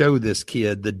had to show this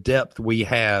kid the depth we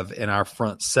have in our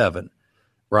front seven,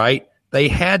 right? They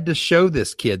had to show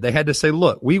this kid. They had to say,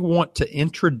 look, we want to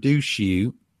introduce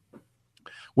you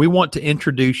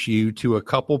to a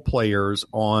couple players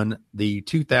on the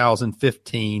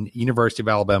 2015 University of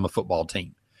Alabama football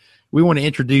team. We want to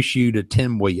introduce you to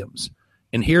Tim Williams.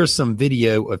 And here's some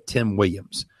video of Tim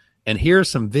Williams. And here's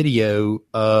some video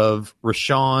of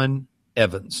Rashawn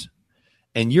Evans.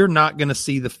 And you're not going to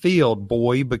see the field,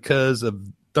 boy, because of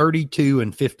 32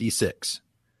 and 56.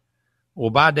 Well,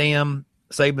 by damn,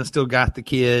 Saban still got the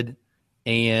kid.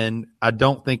 And I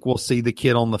don't think we'll see the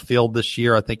kid on the field this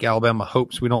year. I think Alabama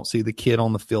hopes we don't see the kid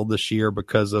on the field this year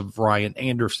because of Ryan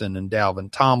Anderson and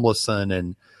Dalvin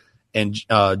Tomlinson and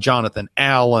Jonathan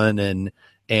Allen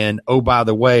and oh, by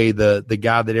the way, the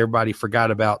guy that everybody forgot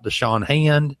about, Deshaun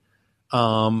Hand.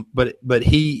 But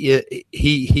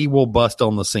he will bust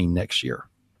on the scene next year.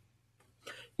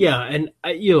 Yeah, and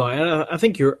I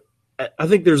think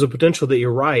there's a potential that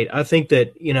you're right. I think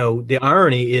that the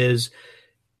irony is,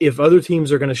 if other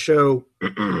teams are going to show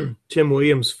Tim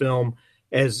Williams film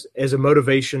as a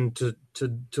motivation to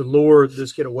lure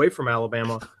this kid away from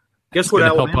Alabama, guess what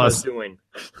Alabama's doing?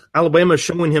 Alabama's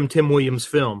showing him Tim Williams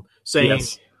film, saying,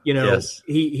 yes.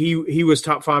 He was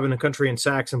top 5 in the country in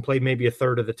sacks and played maybe a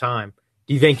third of the time.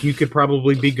 Do you think you could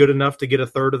probably be good enough to get a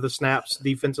third of the snaps,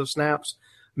 defensive snaps?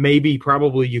 Maybe,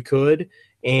 probably you could.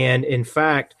 And in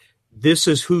fact, this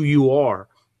is who you are.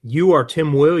 You are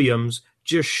Tim Williams,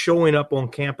 just showing up on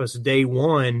campus day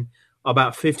one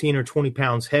about 15 or 20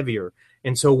 pounds heavier.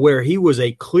 And so where he was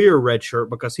a clear red shirt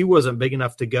because he wasn't big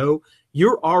enough to go,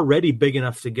 you're already big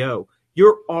enough to go.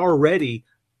 You're already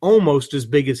almost as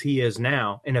big as he is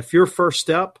now. And if your first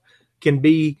step can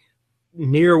be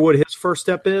near what his first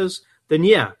step is, then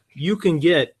yeah, you can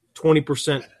get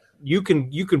 20%. You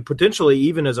can potentially,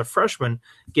 even as a freshman,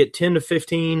 get 10 to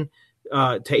 15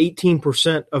 to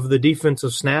 18% of the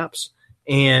defensive snaps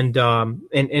and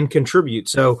contribute.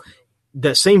 So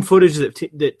that same footage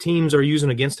that teams are using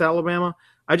against Alabama,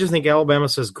 I just think Alabama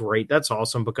says, great, that's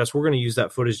awesome, because we're going to use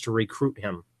that footage to recruit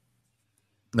him.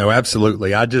 No,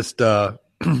 absolutely. I just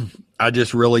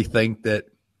really think that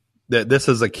this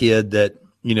is a kid that,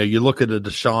 you look at a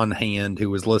Deshaun Hand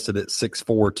who was listed at 6'4",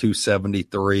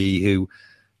 273, who,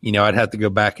 I'd have to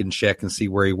go back and check and see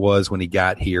where he was when he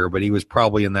got here, but he was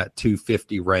probably in that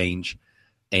 250 range.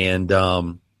 And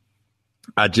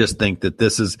I just think that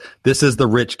this is the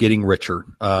rich getting richer.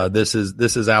 This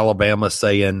is Alabama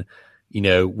saying,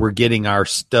 we're getting our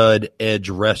stud edge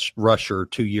rusher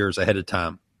 2 years ahead of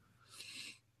time.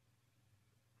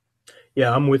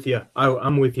 Yeah, I'm with you.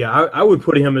 I'm with you. I would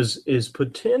put him as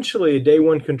potentially a day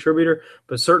one contributor,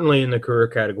 but certainly in the career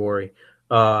category.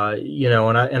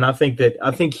 And I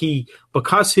think he,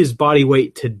 because his body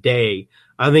weight today,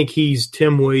 I think he's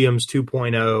Tim Williams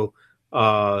 2.0,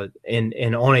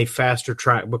 and on a faster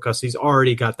track because he's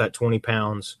already got that 20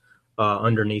 pounds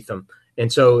underneath him.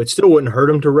 And so it still wouldn't hurt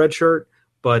him to redshirt,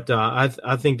 but I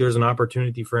think there's an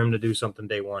opportunity for him to do something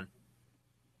day one.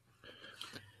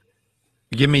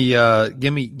 Give me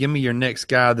your next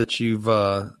guy that you've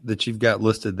got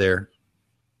listed there.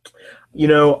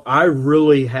 I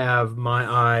really have my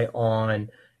eye on, and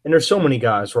there's so many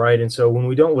guys, right? And so when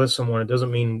we don't list someone, it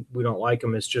doesn't mean we don't like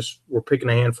them. It's just we're picking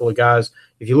a handful of guys.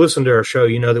 If you listen to our show,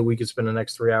 you know that we could spend the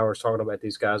next 3 hours talking about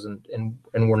these guys, and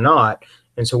we're not.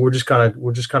 And so we're just kind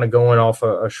of going off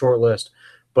a short list.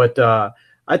 But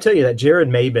I tell you that Jared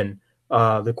Maben,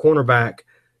 the cornerback,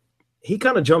 he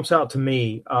kind of jumps out to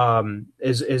me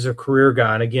as a career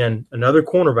guy. And again, another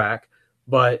cornerback,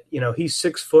 but he's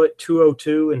 6 foot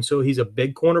 202, and so he's a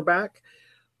big cornerback.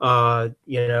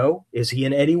 Is he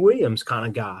an Eddie Williams kind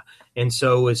of guy? And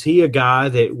so is he a guy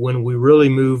that when we really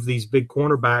move these big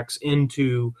cornerbacks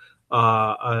into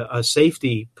a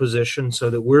safety position so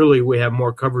that really we have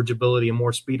more coverage ability and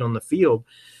more speed on the field,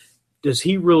 does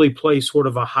he really play sort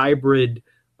of a hybrid,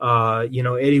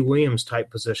 Eddie Williams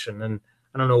type position? And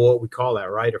I don't know what we call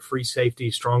that, right? A free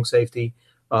safety, strong safety,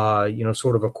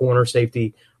 sort of a corner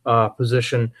safety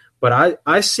position. But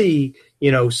I see,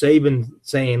 Saban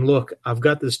saying, look, I've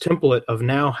got this template of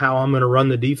now how I'm going to run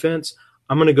the defense.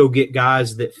 I'm going to go get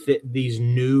guys that fit these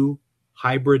new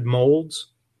hybrid molds.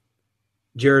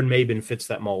 Jared Maben fits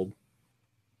that mold.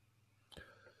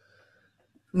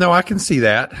 No, I can see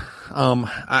that.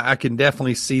 I can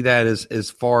definitely see that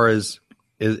as far as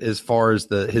his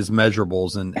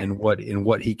measurables and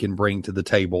what he can bring to the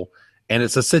table. And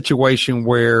it's a situation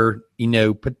where,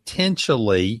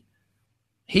 potentially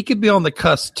he could be on the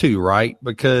cusp too, right?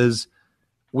 Because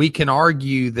we can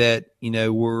argue that,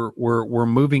 we're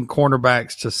moving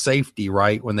cornerbacks to safety,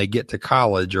 right, when they get to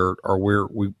college, or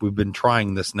we've been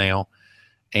trying this now.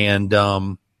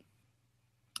 And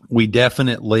we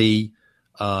definitely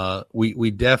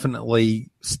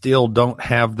still don't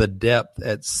have the depth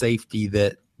at safety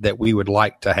that we would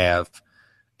like to have.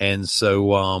 And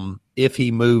so if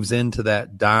he moves into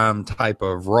that dime type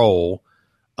of role,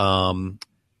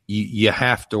 you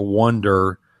have to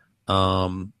wonder,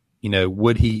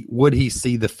 would he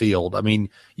see the field? I mean,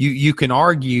 you can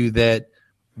argue that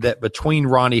between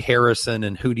Ronnie Harrison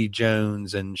and Hootie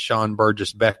Jones and Sean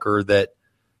Burgess-Becker that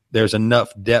there's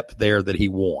enough depth there that he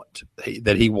will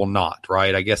not,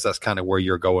 right? I guess that's kind of where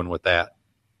you're going with that.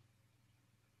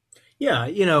 Yeah,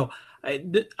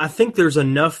 I think there's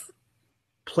enough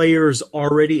players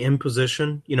already in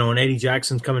position, and Eddie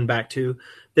Jackson's coming back too,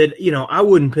 that, I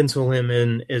wouldn't pencil him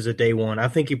in as a day one. I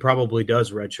think he probably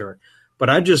does redshirt. But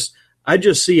I just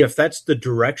see if that's the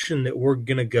direction that we're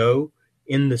going to go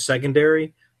in the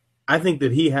secondary, I think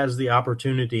that he has the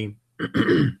opportunity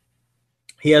to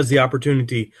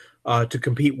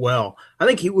compete well. I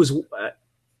think he was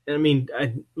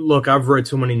look, I've read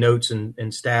so many notes and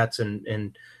stats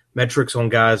and metrics on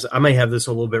guys. I may have this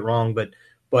a little bit wrong, but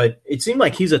it seemed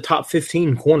like he's a top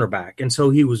 15 cornerback, and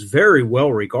so he was very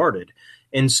well regarded.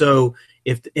 And so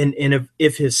if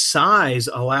his size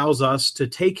allows us to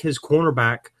take his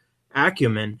cornerback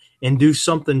acumen and do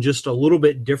something just a little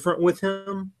bit different with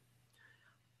him,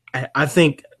 I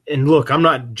think. And look, I'm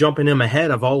not jumping him ahead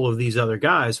of all of these other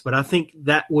guys, but I think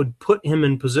that would put him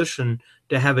in position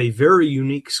to have a very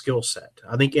unique skill set.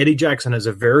 I think Eddie Jackson has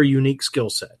a very unique skill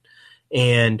set.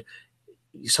 And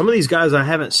some of these guys I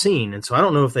haven't seen, and so I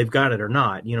don't know if they've got it or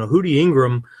not. Hootie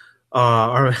Ingram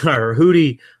or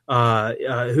Hootie,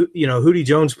 Hootie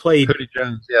Jones played. Hootie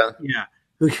Jones, yeah. Yeah,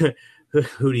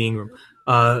 Hootie Ingram.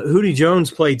 Hootie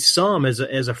Jones played some as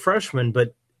a freshman,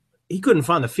 but he couldn't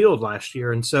find the field last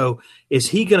year. And so is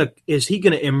he gonna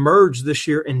emerge this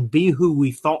year and be who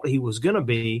we thought he was gonna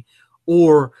be,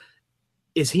 or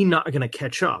is he not gonna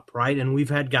catch up, right? And we've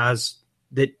had guys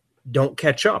that don't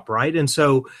catch up, right? And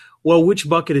so, well, which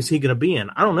bucket is he gonna be in?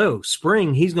 I don't know.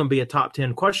 Spring, he's gonna be a top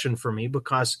 10 question for me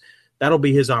because that'll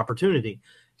be his opportunity.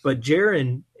 But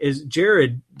Jared, this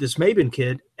Maben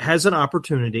kid, has an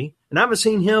opportunity, and I haven't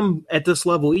seen him at this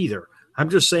level either. I'm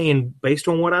just saying, based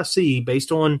on what I see,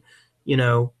 based on,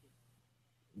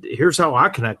 here's how I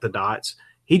connect the dots.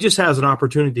 He just has an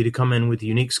opportunity to come in with a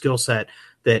unique skill set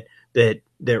that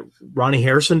Ronnie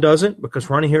Harrison doesn't, because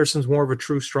Ronnie Harrison's more of a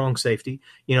true strong safety.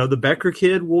 The Becker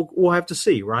kid, we'll have to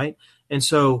see, right? And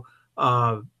so,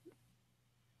 I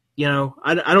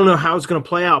don't know how it's going to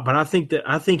play out, but I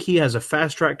think he has a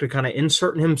fast track to kind of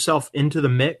insert himself into the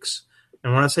mix.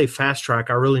 And when I say fast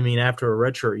track, I really mean after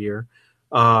a redshirt year.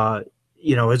 As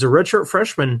a redshirt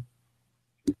freshman,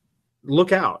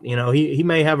 look out. He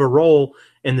may have a role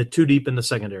in the two deep in the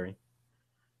secondary.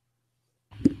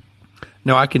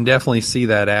 No, I can definitely see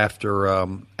that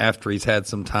after he's had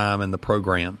some time in the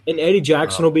program. And Eddie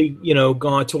Jackson will be,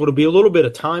 gone. So it'll be a little bit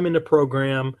of time in the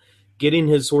program, getting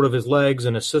his legs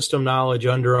and his system knowledge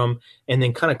under him, and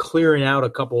then kind of clearing out a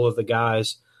couple of the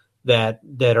guys that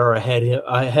are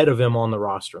ahead of him on the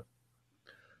roster.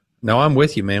 No, I'm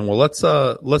with you, man. Well, let's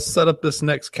set up this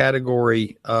next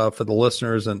category for the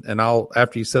listeners, and I'll,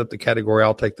 after you set up the category,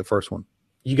 I'll take the first one.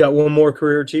 You got one more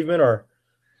career achievement, or?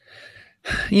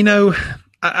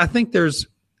 I think there's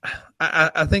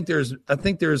several. I think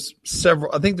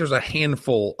there's a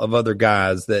handful of other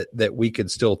guys that we could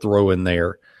still throw in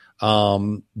there.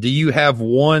 Do you have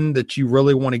one that you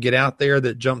really want to get out there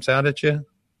that jumps out at you?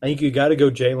 I think you got to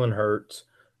go Jalen Hurts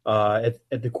at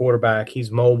the quarterback. He's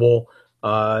mobile.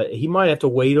 He might have to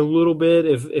wait a little bit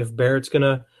if Barrett's going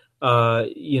to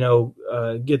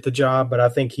get the job, but I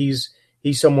think he's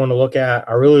someone to look at.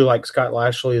 I really like Scott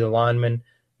Lashley, the lineman,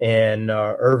 and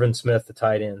Irvin Smith, the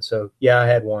tight end. So yeah, I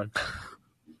had one.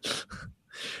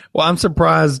 Well, I'm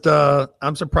surprised.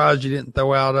 I'm surprised you didn't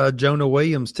throw out Jonah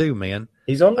Williams too, man.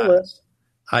 He's on the list.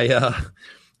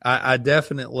 I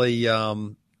definitely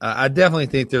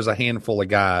think there's a handful of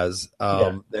guys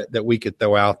that we could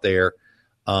throw out there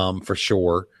for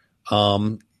sure.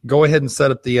 Go ahead and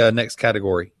set up the next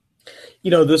category.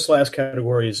 This last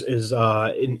category is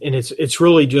and it's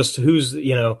really just who's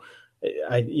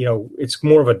it's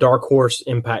more of a dark horse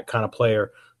impact kind of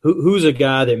player. Who's a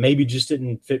guy that maybe just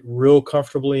didn't fit real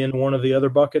comfortably in one of the other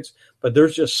buckets, but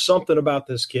there's just something about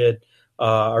this kid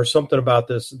or something about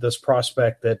this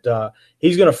prospect that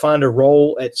he's going to find a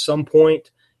role at some point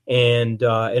and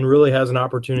really has an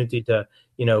opportunity to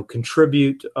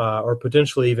contribute or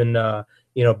potentially even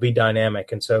be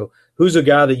dynamic. And so, who's a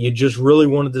guy that you just really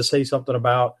wanted to say something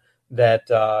about that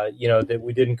that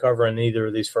we didn't cover in either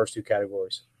of these first two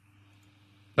categories?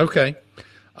 Okay.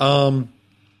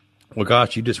 Well,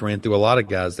 gosh, you just ran through a lot of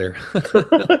guys there.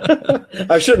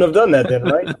 I shouldn't have done that then,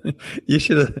 right? You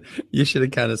should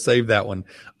have kind of saved that one.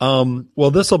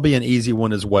 Well, this will be an easy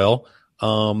one as well.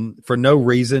 For no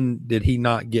reason did he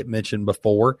not get mentioned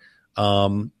before.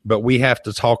 But we have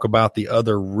to talk about the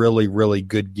other really, really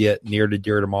good get near to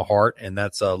dear to my heart, and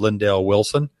that's Lindell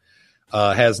Wilson.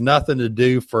 Has nothing to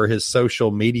do for his social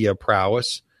media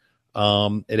prowess.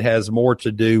 It has more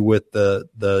to do with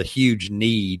the huge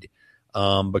need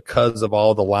because of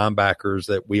all the linebackers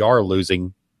that we are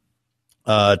losing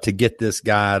to get this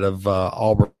guy out of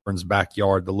Auburn's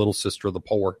backyard, the little sister of the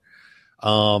poor.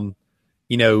 Comes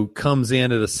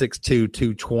in at a 6'2",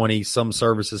 220, some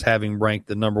services having ranked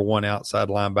the number one outside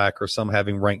linebacker, some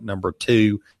having ranked number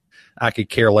 2. I could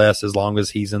care less as long as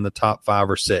he's in the top 5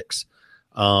 or 6.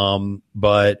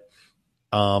 But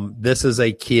this is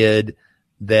a kid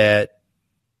that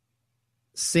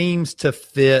seems to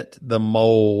fit the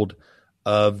mold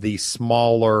of the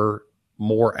smaller,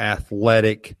 more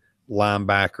athletic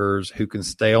linebackers who can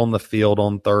stay on the field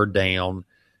on third down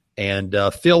and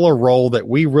fill a role that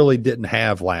we really didn't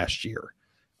have last year.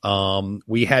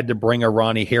 We had to bring a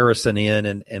Ronnie Harrison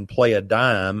in and play a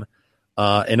dime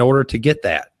in order to get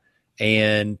that,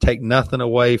 and take nothing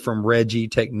away from Reggie,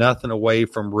 take nothing away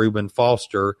from Reuben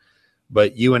Foster.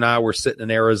 But you and I were sitting in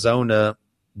Arizona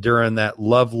during that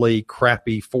lovely,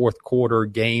 crappy fourth quarter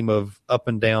game of up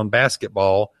and down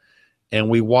basketball, and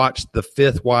we watched the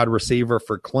 5th wide receiver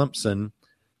for Clemson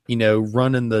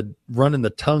running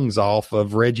the tongues off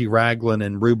of Reggie Ragland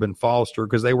and Reuben Foster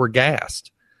because they were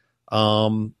gassed.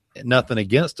 Nothing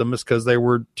against them, it's because they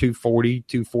were 240,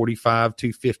 245,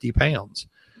 250 pounds.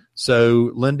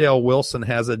 So Lindell Wilson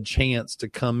has a chance to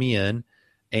come in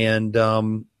and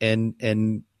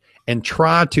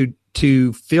try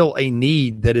to fill a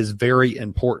need that is very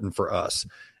important for us.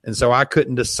 And so I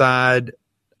couldn't decide.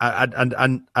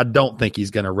 I don't think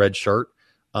he's going to redshirt.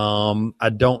 I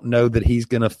don't know that he's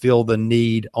going to fill the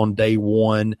need on day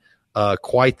one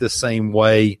quite the same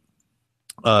way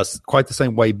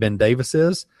Ben Davis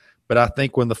is. But I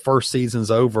think when the first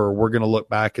season's over, we're going to look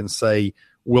back and say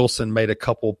Wilson made a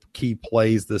couple key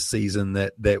plays this season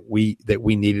that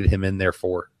we needed him in there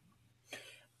for.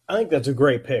 I think that's a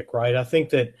great pick, right? I think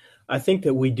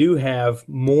that we do have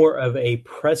more of a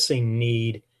pressing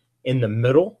need in the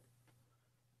middle,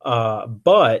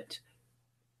 but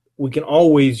we can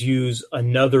always use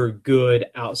another good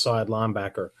outside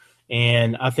linebacker.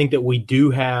 And I think that we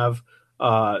do have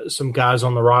some guys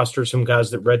on the roster, some guys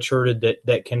that redshirted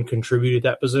that can contribute at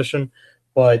that position.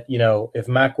 But, if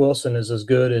Mack Wilson is as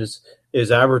good as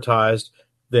is advertised,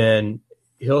 then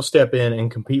he'll step in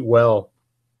and compete well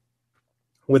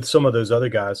with some of those other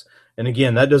guys. And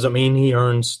again, that doesn't mean he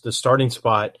earns the starting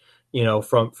spot,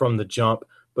 from the jump.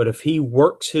 But if he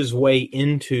works his way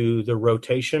into the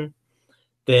rotation,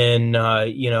 then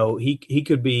he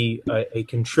could be a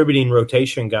contributing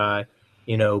rotation guy,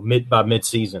 by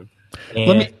mid-season,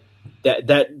 and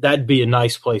that'd be a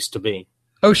nice place to be.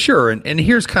 Oh, sure, and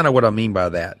here's kind of what I mean by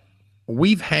that.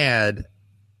 We've been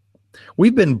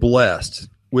blessed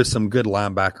with some good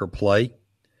linebacker play,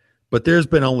 but there's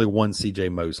been only one C.J.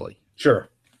 Mosley. Sure,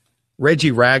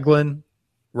 Reggie Ragland,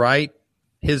 right?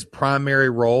 His primary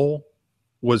role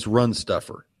was run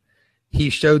stuffer.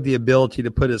 He showed the ability to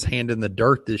put his hand in the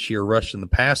dirt this year, rushing the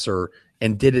passer,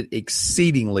 and did it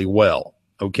exceedingly well.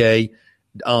 Okay.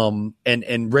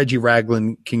 And Reggie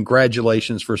Ragland,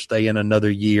 congratulations for staying another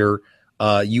year.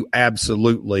 You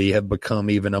absolutely have become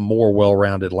even a more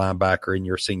well-rounded linebacker in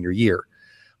your senior year.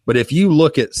 But if you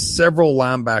look at several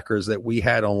linebackers that we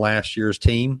had on last year's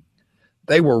team,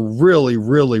 they were really,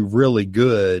 really, really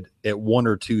good at one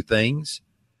or two things.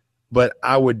 But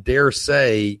I would dare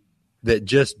say that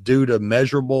just due to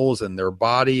measurables and their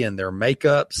body and their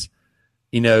makeups,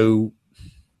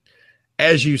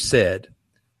 as you said,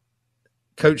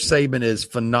 Coach Saban is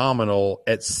phenomenal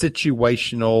at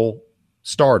situational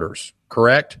starters,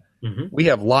 correct? Mm-hmm. We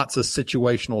have lots of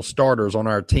situational starters on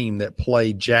our team that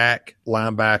play jack,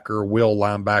 linebacker, will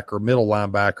linebacker, middle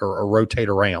linebacker, or rotate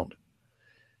around.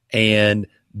 And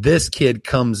this kid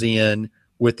comes in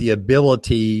with the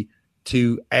ability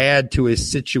to add to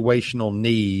his situational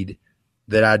need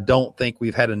that I don't think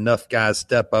we've had enough guys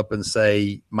step up and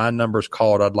say, my number's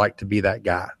called, I'd like to be that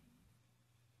guy.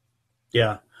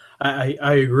 Yeah,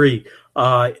 I agree.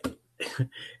 As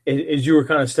you were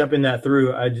kind of stepping that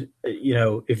through,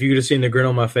 if you could have seen the grin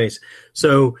on my face.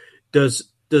 So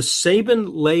does Saban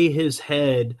lay his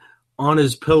head on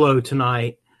his pillow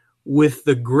tonight with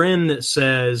the grin that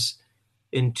says,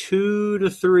 in 2 to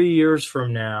 3 years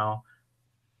from now,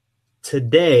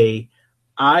 today,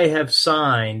 I have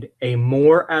signed a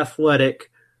more athletic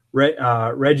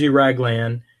Reggie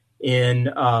Ragland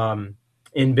in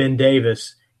Ben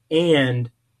Davis and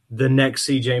the next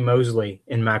C.J. Mosley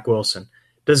in Mack Wilson?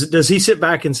 Does he sit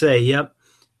back and say, yep,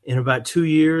 in about 2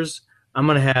 years, I'm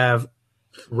going to have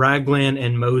Ragland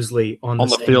and Mosley on the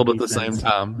field defense at the same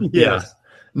time? Yeah.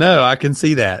 No, I can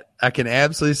see that. I can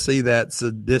absolutely see that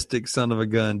sadistic son of a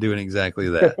gun doing exactly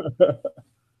that.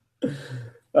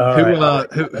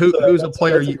 Who's a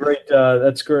player?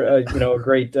 That's great. A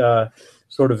great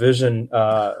sort of vision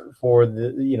for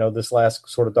this last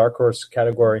sort of dark horse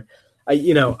category.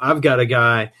 I've got a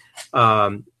guy that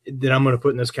I'm going to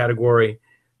put in this category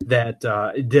that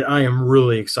I am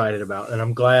really excited about, and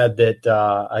I'm glad that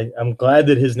I'm glad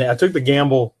that his name. I took the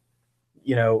gamble.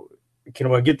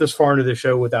 Can I get this far into the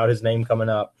show without his name coming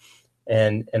up?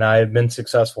 And I have been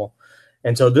successful.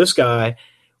 And so this guy,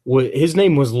 his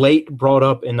name was late brought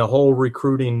up in the whole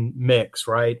recruiting mix,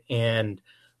 right? And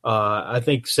I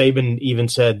think Saban even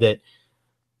said that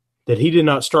he did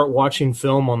not start watching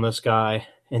film on this guy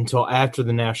until after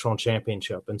the national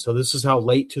championship. And so this is how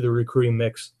late to the recruiting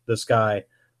mix this guy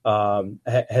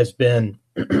has been.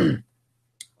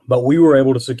 But we were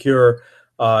able to secure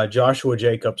Joshua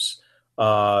Jacobs,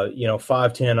 5'10",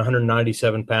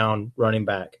 197-pound running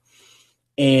back.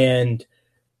 And,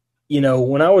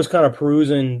 when I was kind of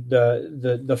perusing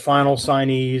the final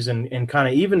signees and kind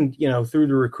of even, through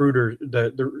the recruiter,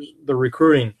 the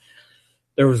recruiting,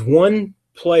 there was one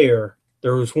player,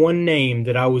 there was one name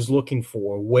that I was looking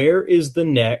for. Where is the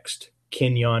next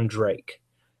Kenyon Drake?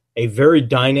 A very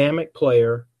dynamic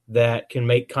player that can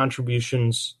make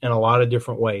contributions in a lot of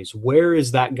different ways. Where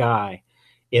is that guy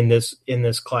in this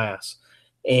class?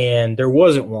 And there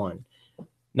wasn't one,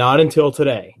 not until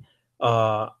today.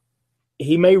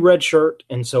 He may redshirt,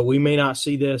 and so we may not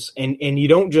see this. And you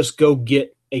don't just go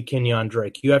get a Kenyon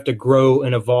Drake. You have to grow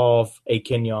and evolve a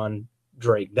Kenyon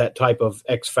Drake, that type of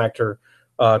X-factor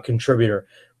contributor.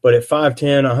 But at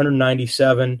 5'10",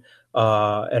 197,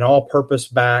 an all-purpose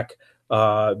back,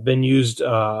 been used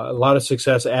a lot of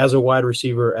success as a wide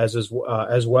receiver as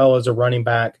well as a running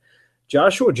back.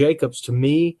 Joshua Jacobs, to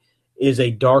me, is a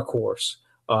dark horse.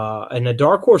 And a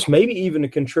dark horse maybe even to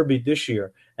contribute this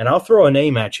year. And I'll throw a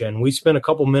name at you. And we spent a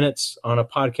couple minutes on a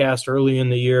podcast early in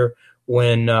the year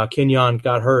when Kenyon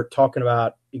got hurt talking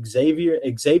about Xavier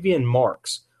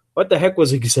Marks. What the heck was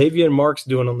Xavier Marks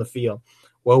doing on the field?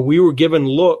 Well, we were given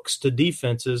looks to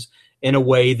defenses in a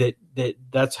way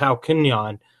that's how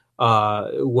Kenyon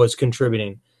was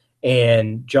contributing.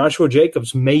 And Joshua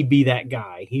Jacobs may be that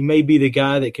guy. He may be the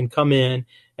guy that can come in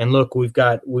and look, we've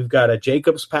got a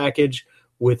Jacobs package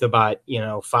with about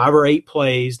 5 or 8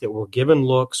 plays that we're given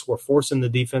looks. We're forcing the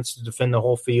defense to defend the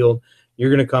whole field.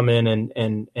 You're going to come in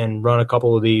and run a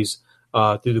couple of these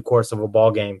through the course of a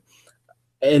ball game,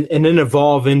 and then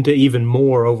evolve into even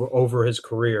more over his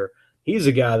career. He's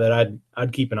a guy that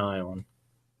I'd keep an eye on.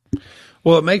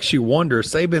 Well, it makes you wonder.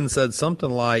 Saban said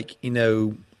something like,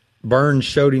 Burns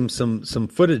showed him some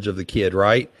footage of the kid,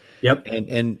 right? Yep.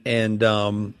 And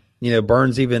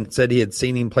Burns even said he had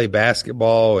seen him play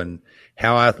basketball and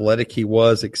how athletic he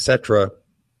was, etc.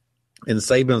 And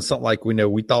Saban something like,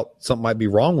 we thought something might be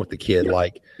wrong with the kid.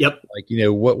 Yep.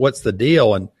 What's the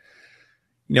deal? And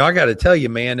I got to tell you,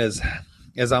 man, as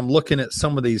I'm looking at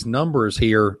some of these numbers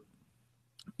here,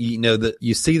 that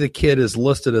you see the kid is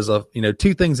listed as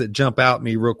two things that jump out at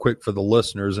me real quick for the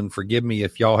listeners, and forgive me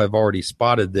if y'all have already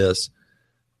spotted this,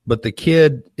 but the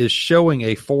kid is showing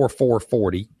a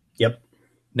 4.440. Yep.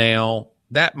 Now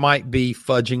that might be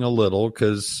fudging a little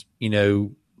because,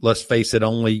 let's face it,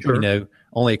 only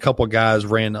a couple guys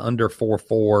ran under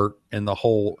 4.4 in the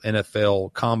whole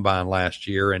NFL combine last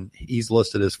year, and he's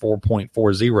listed as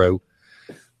 4.40.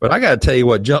 But I got to tell you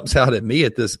what jumps out at me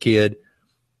at this kid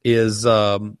is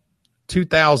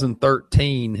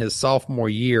 2013, his sophomore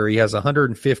year, he has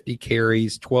 150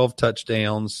 carries, 12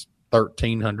 touchdowns,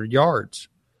 1,300 yards.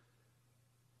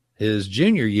 His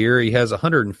junior year, he has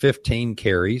 115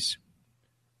 carries,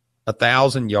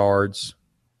 1,000 yards,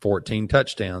 14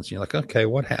 touchdowns. You're like, okay,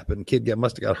 what happened? Kid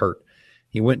must have got hurt.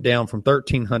 He went down from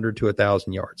 1,300 to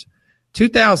 1,000 yards.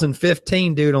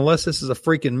 2015, dude, unless this is a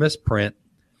freaking misprint,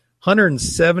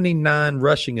 179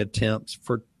 rushing attempts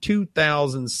for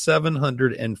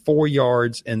 2,704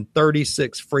 yards and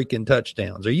 36 freaking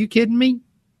touchdowns. Are you kidding me?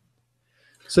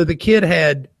 So the kid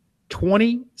had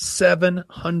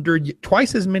 2,700,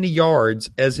 twice as many yards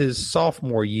as his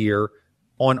sophomore year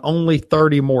on only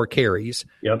 30 more carries,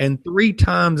 and 3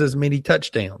 times as many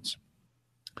touchdowns.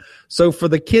 So for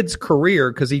the kid's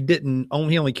career, because he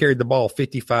only carried the ball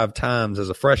 55 times as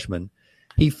a freshman,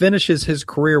 he finishes his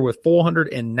career with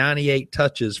 498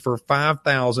 touches for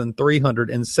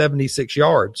 5,376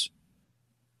 yards.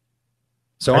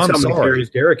 So That's I'm how many sorry. carries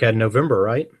Derek had in November,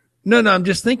 right? No, I'm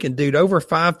just thinking, dude, over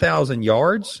 5,000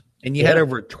 yards, and you had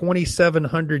over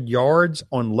 2,700 yards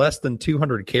on less than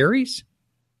 200 carries?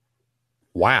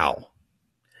 Wow.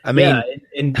 I mean,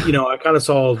 and I kind of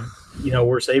saw,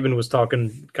 where Saban was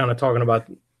talking about,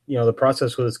 the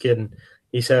process with this kid, and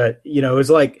he said, it's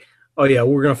like, oh yeah,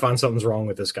 we're going to find something's wrong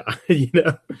with this guy.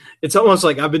 It's almost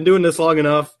like I've been doing this long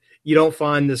enough. You don't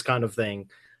find this kind of thing.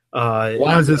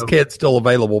 Why is this kid still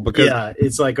available? Because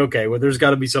it's like, okay, well, there's got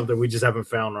to be something we just haven't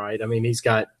found, right? I mean, he's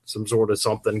got some sort of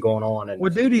something going on. And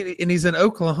well, dude, and he's an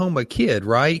Oklahoma kid,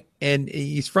 right? And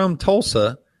he's from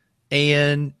Tulsa,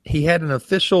 and he had an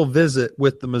official visit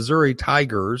with the Missouri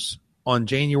Tigers on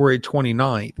January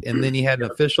 29th, and then he had an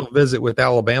official visit with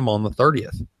Alabama on the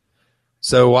 30th.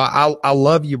 So I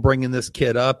love you bringing this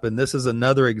kid up, and this is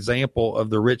another example of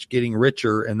the rich getting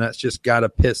richer, and that's just got to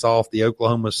piss off the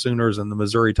Oklahoma Sooners and the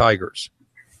Missouri Tigers.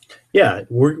 Yeah,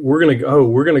 we're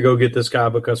gonna go get this guy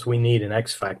because we need an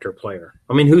X factor player.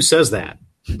 I mean, who says that?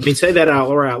 I mean, say that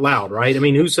out loud, right? I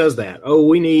mean, who says that? Oh,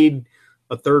 we need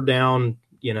a third down,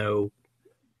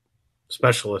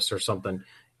 specialist or something.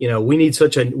 We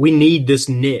need this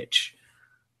niche.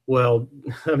 Well,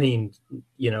 I mean,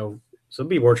 some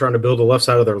people are trying to build the left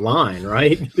side of their line,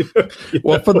 right?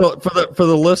 Well, for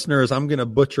the listeners, I'm going to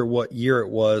butcher what year it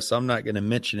was, so I'm not going to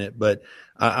mention it. But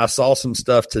I saw some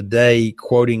stuff today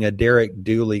quoting a Derek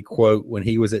Dooley quote when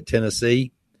he was at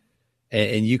Tennessee,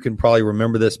 and you can probably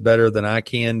remember this better than I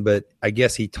can. But I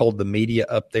guess he told the media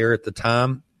up there at the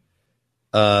time,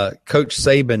 Coach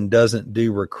Saban doesn't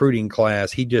do recruiting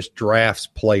class; he just drafts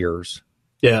players.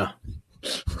 Yeah,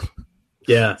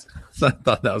 yeah. So I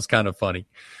thought that was kind of funny.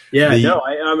 Yeah,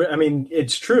 I mean,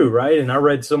 it's true, right? And I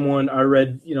read someone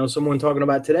talking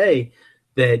about today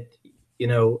that,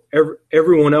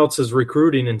 everyone else is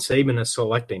recruiting and Saban is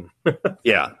selecting.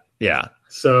 Yeah.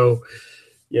 So,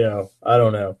 I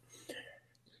don't know.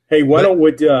 Hey, why don't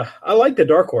we? I like the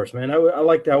dark horse, man. I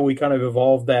liked how we kind of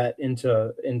evolved that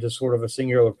into sort of a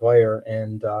singular player,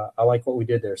 and I like what we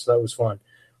did there. So that was fun.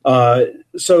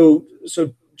 So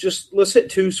just let's hit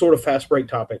 2 sort of fast break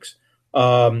topics.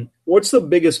 What's the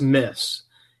biggest miss?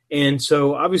 And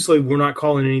so obviously we're not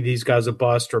calling any of these guys a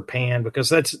bust or pan because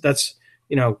that's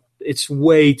it's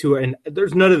way too, and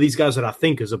there's none of these guys that I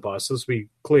think is a bust. Let's be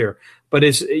clear, but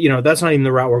it's, that's not even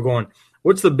the route we're going.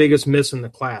 What's the biggest miss in the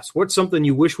class? What's something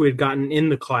you wish we had gotten in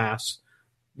the class?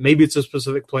 Maybe it's a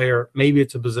specific player, maybe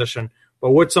it's a position,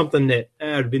 but what's something that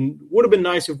would have been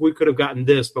nice if we could have gotten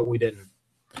this, but we didn't?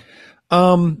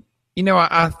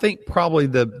 I think probably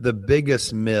the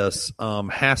biggest miss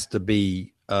has to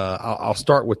be I'll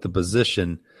start with the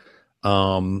position,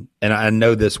 and I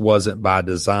know this wasn't by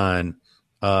design.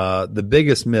 The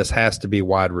biggest miss has to be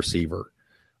wide receiver.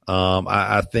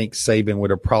 I think Saban would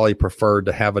have probably preferred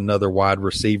to have another wide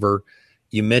receiver.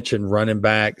 You mentioned running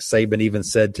back. Saban even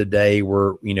said today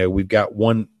we've got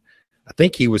one. I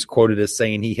think he was quoted as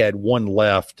saying he had one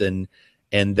left, and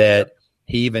that –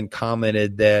 he even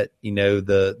commented that,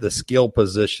 the skill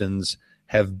positions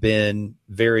have been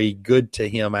very good to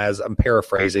him, as I'm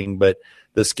paraphrasing, but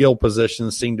the skill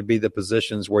positions seem to be the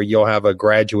positions where you'll have a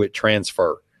graduate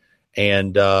transfer.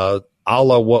 And a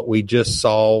la what we just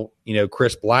saw,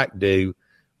 Chris Black do,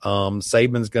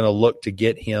 Saban's going to look to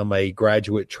get him a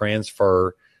graduate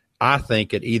transfer, I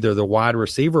think, at either the wide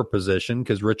receiver position,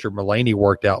 because Richard Mullaney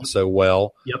worked out so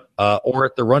well, or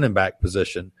at the running back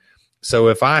position. So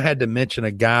if I had to mention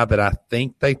a guy that I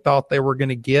think they thought they were going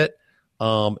to get,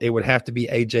 it would have to be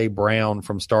A.J. Brown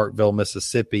from Starkville,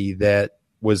 Mississippi, that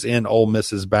was in Ole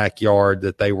Miss's backyard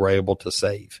that they were able to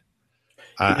save.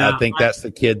 I think that's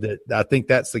the kid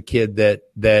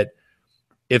that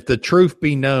if the truth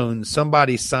be known,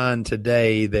 somebody signed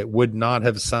today that would not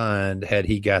have signed had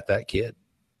he got that kid.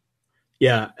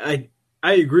 Yeah, I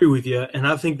agree with you, and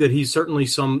I think that he's certainly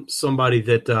somebody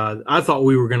that I thought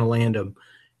we were going to land him,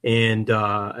 and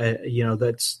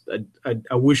that's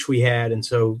I wish we had, and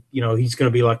so he's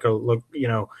going to be like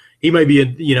he may be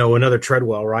another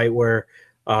Treadwell, right, where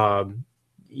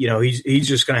he's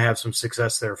just going to have some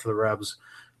success there for the Rebs,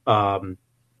 I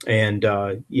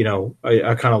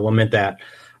kind of lament that.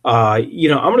 I'm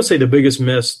going to say the biggest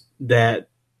miss that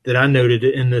I noted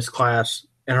in this class.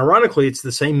 And ironically, it's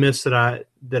the same miss that I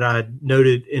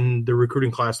noted in the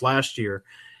recruiting class last year.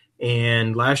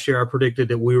 And last year I predicted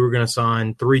that we were going to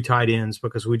sign 3 tight ends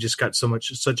because we just got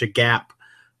such a gap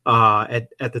at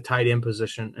the tight end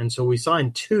position. And so we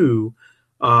signed 2,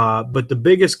 but the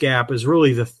biggest gap is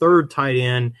really the 3rd tight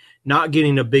end, not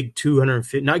getting a big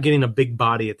not getting a big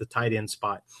body at the tight end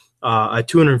spot, a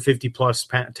 250 plus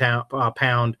pound,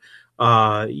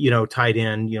 tight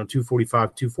end,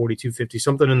 245, 240, 250,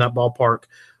 something in that ballpark.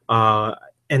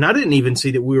 And I didn't even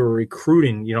see that we were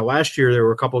recruiting. Last year there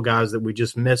were a couple of guys that we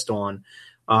just missed on.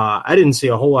 I didn't see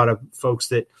a whole lot of folks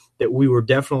that we were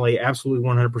definitely absolutely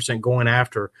 100% going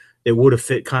after that would have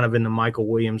fit kind of in the Michael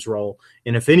Williams role.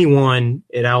 And if anyone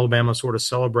at Alabama sort of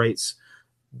celebrates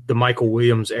the Michael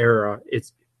Williams era,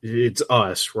 it's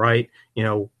us, right?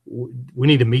 We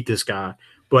need to meet this guy.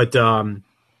 But I'm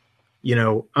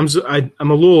a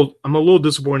little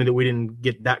disappointed that we didn't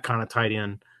get that kind of tight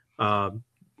end,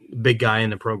 big guy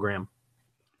in the program.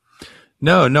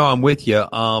 No, I'm with you.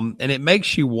 And it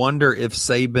makes you wonder if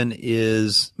Saban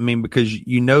is, because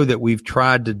that we've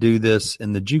tried to do this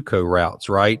in the JUCO routes,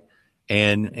 right?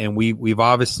 And we've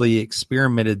obviously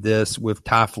experimented this with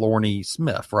Ty Florney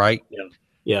Smith, right?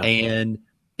 Yeah. And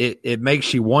it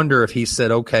makes you wonder if he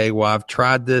said, okay, well, I've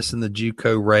tried this in the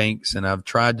JUCO ranks and I've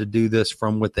tried to do this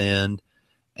from within,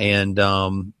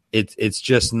 and it's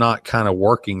just not kind of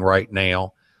working right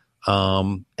now.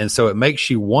 And so it makes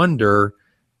you wonder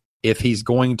if he's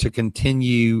going to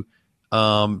continue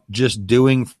just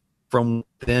doing from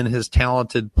within his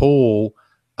talented pool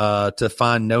to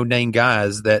find no-name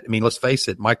guys that, let's face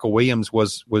it, Michael Williams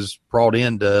was brought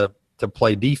in to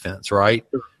play defense, right?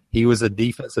 He was a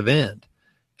defensive end.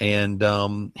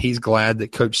 And he's glad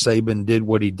that Coach Saban did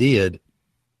what he did,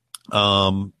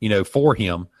 for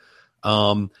him.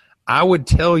 I would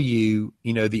tell you,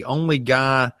 the only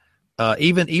guy,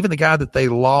 even the guy that they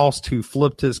lost who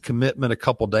flipped his commitment a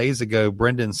couple days ago,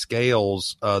 Brendan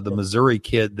Scales, the Missouri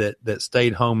kid that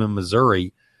stayed home in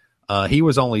Missouri, he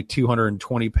was only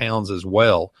 220 pounds as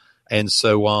well. And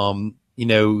so,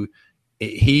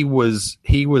 he was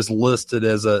listed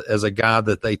as a guy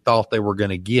that they thought they were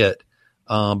going to get.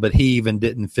 But he even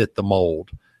didn't fit the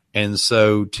mold. And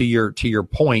so to your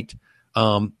point,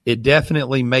 it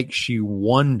definitely makes you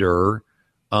wonder,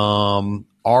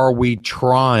 are we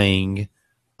trying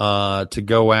to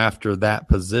go after that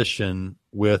position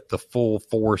with the full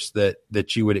force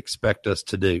that you would expect us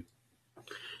to do?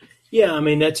 Yeah,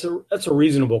 that's a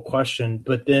reasonable question,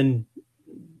 but then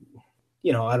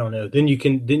I don't know. Then you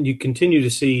continue to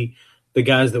see the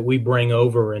guys that we bring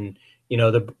over and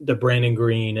the Brandon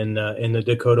Green and the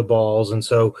Dakota Balls. And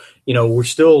so,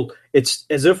 it's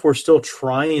as if we're still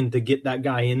trying to get that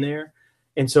guy in there.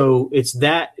 And so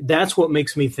that's what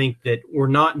makes me think that we're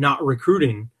not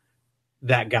recruiting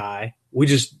that guy. We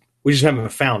just haven't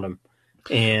found him.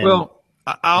 And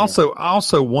I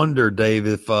also wonder, Dave,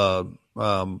 if the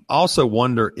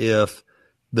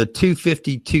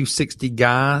 250, 260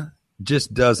 guy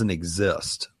just doesn't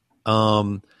exist.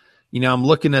 I'm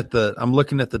looking at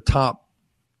the top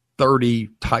 30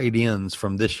 tight ends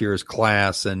from this year's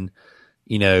class, and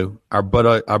our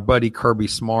buddy Kirby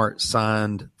Smart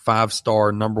signed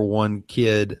 5-star number 1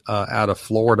 kid out of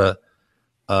Florida,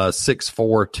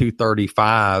 6'4",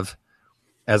 235.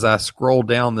 As I scroll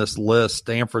down this list,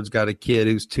 Stanford's got a kid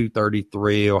who's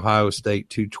 233, Ohio State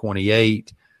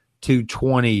 228,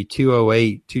 220,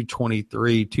 208,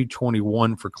 223,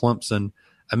 221 for Clemson.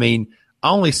 I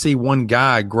only see one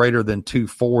guy greater than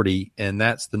 240, and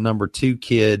that's the number 2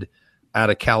 kid out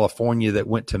of California that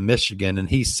went to Michigan, and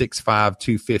he's 6'5",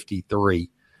 253.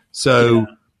 So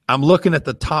I'm looking at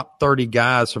the top 30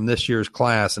 guys from this year's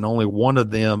class, and only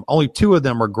 2 of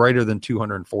them are greater than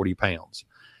 240 pounds.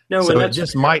 No, so it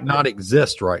just might not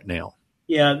exist right now.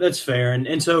 Yeah, that's fair.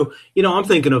 And so, I'm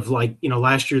thinking of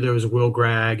last year there was Will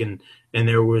Gragg and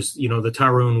there was, the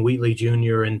Tyrone Wheatley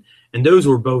Jr. and those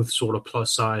were both sort of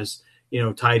plus size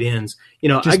tight ends.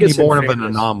 Just I guess more of an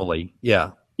anomaly.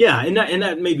 Yeah. Yeah, and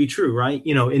that may be true, right?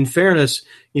 In fairness,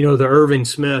 the Irving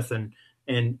Smith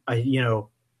and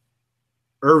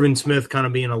Irvin Smith kind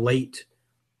of being a late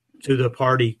to the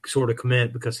party sort of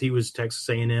commit because he was Texas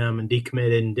A&M and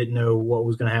decommitted and didn't know what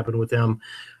was going to happen with him.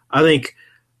 I think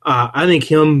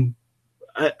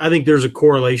there's a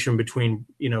correlation between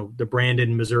the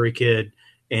Brandon Missouri kid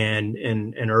and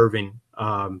Irving.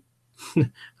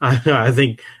 I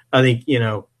think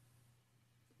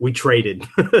we traded.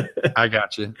 I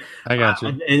got you.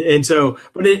 And so,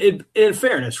 but in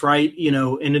fairness, right?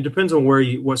 And it depends on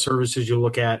what services you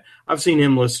look at. I've seen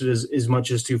him listed as much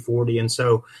as 240. And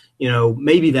so,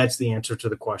 maybe that's the answer to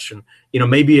the question.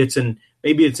 Maybe it's an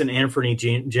Anthony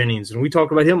Jennings. And we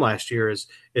talked about him last year as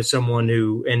someone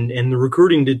who, and the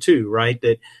recruiting did too, right?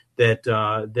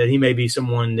 That he may be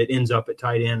someone that ends up at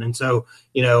tight end. And so,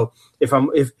 if I'm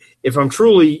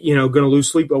truly, going to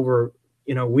lose sleep over,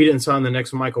 we didn't sign the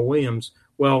next Michael Williams.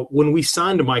 Well, when we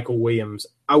signed Michael Williams,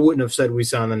 I wouldn't have said we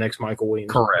signed the next Michael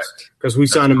Williams. Correct. Because we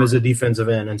signed him as a defensive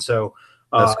end. And so,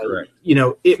 that's correct.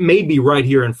 It may be right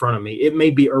here in front of me. It may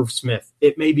be Irv Smith.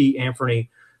 It may be Anthony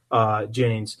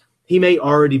Jennings. He may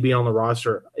already be on the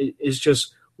roster. It's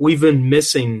just we've been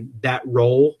missing that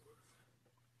role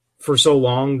for so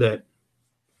long that,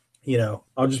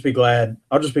 I'll just be glad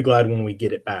when we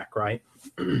get it back, right?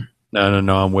 No,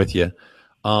 I'm with you.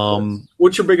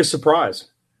 What's your biggest surprise?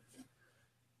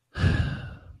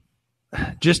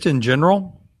 Just in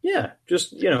general? Yeah,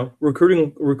 just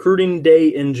recruiting day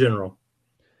in general.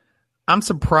 I'm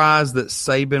surprised that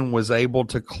Saban was able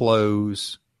to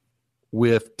close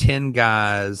with 10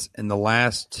 guys in the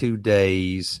last 2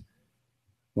 days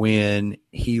when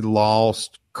he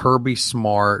lost Kirby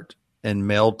Smart and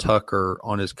Mel Tucker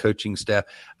on his coaching staff.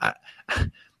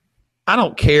 I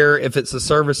don't care if it's a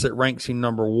service that ranks him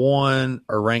number 1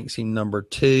 or ranks him number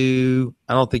 2.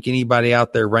 I don't think anybody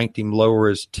out there ranked him lower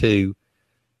as 2.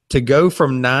 To go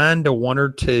from 9 to 1 or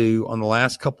 2 on the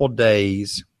last couple of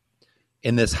days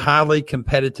in this highly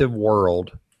competitive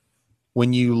world,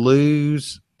 when you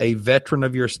lose a veteran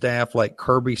of your staff like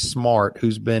Kirby Smart,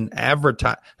 who's been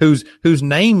whose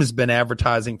name has been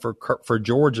advertising for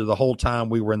Georgia the whole time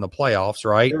we were in the playoffs,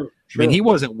 right? Sure. I mean, he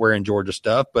wasn't wearing Georgia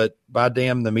stuff, but by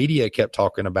damn, the media kept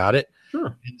talking about it.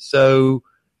 Sure. And so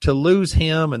to lose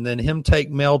him and then him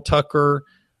take Mel Tucker,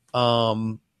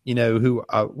 who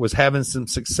was having some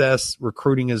success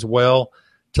recruiting as well,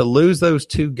 to lose those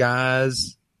 2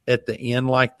 guys at the end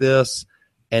like this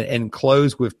and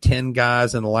close with 10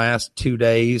 guys in the last 2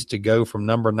 days to go from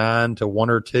number 9 to 1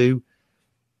 or 2,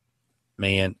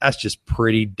 man, that's just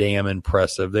pretty damn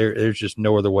impressive. There's just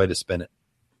no other way to spin it.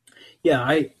 Yeah,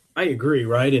 I agree,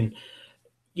 right? And,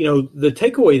 the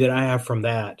takeaway that I have from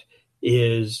that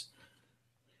is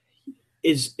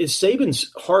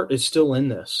Saban's heart is still in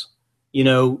this.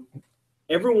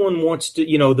 Everyone wants to,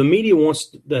 the media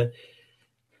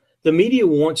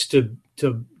wants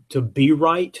to be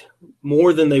right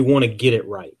more than they want to get it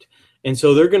right. And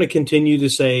so they're going to continue to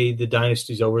say the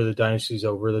dynasty's over, the dynasty's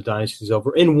over, the dynasty's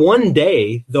over. And one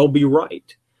day they'll be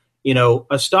right.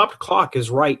 A stopped clock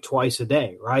is right twice a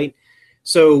day, right?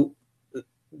 So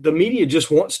the media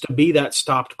just wants to be that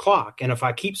stopped clock. And if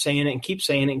I keep saying it and keep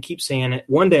saying it and keep saying it,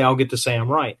 one day I'll get to say I'm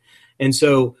right. And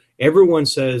so everyone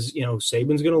says,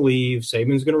 Saban's going to leave,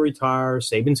 Saban's going to retire,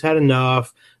 Saban's had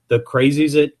enough. The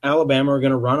crazies at Alabama are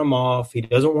going to run him off. He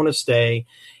doesn't want to stay.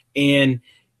 And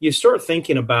you start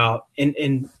thinking about,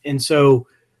 and so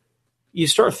you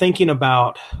start thinking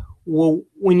about, well,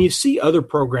 when you see other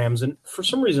programs, and for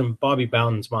some reason, Bobby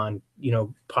Bowden's mind,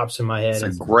 pops in my head.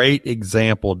 It's a great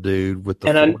example, dude. With the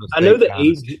and I know the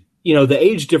age, the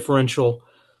age differential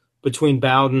between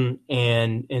Bowden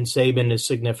and Saban is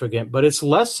significant, but it's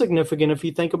less significant if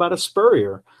you think about a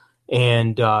Spurrier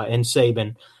and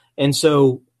Saban. And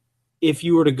so if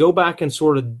you were to go back and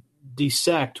sort of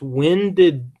dissect, when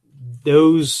did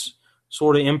those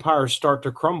sort of empires start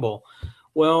to crumble?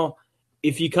 Well,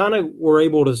 if you kind of were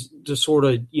able to sort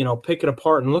of, pick it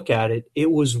apart and look at it,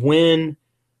 it was when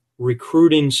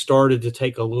recruiting started to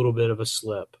take a little bit of a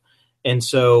slip. And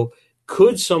so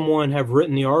could someone have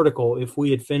written the article if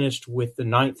we had finished with the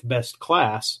 9th best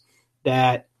class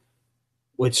that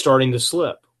was starting to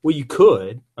slip? Well, you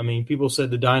could. I mean, people said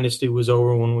the dynasty was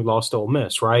over when we lost Ole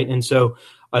Miss, right? And so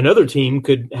another team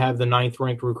could have the 9th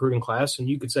ranked recruiting class, and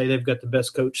you could say they've got the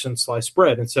best coach since sliced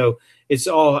bread. And so it's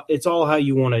all how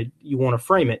you want to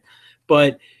frame it.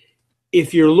 But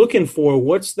if you're looking for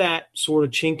what's that sort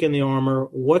of chink in the armor,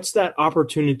 what's that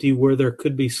opportunity where there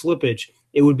could be slippage,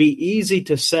 it would be easy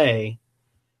to say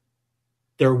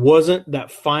there wasn't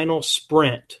that final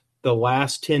sprint the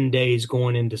last 10 days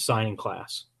going into signing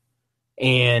class.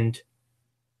 And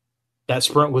that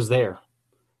sprint was there.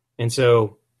 And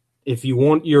so if you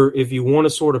want to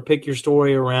sort of pick your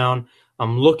story around,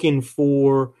 I'm looking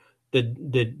for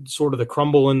the sort of the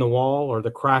crumble in the wall or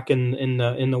the crack in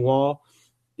the wall,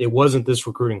 it wasn't this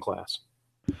recruiting class.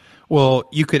 Well,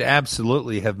 you could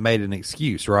absolutely have made an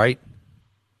excuse, right?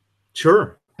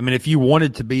 Sure. I mean, if you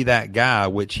wanted to be that guy,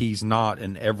 which he's not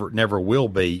and never will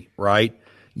be, right?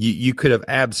 You could have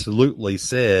absolutely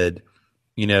said,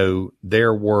 you know,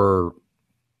 there were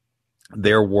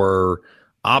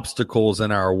obstacles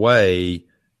in our way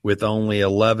with only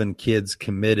 11 kids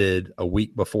committed a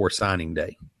week before signing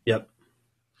day. Yep.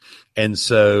 And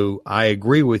so I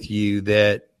agree with you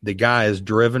that the guy is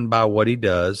driven by what he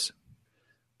does.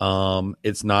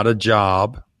 It's not a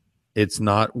job. It's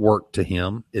not work to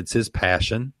him. It's his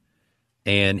passion.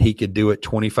 And he could do it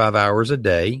 25 hours a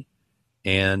day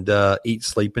and eat,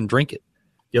 sleep, and drink it.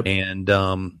 Yep. And,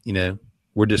 you know,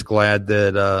 we're just glad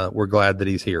that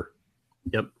he's here.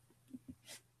 Yep.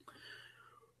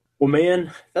 Well,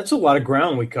 man, that's a lot of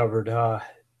ground we covered.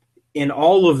 In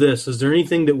all of this, is there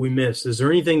anything that we missed? Is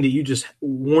there anything that you just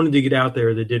wanted to get out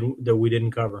there that we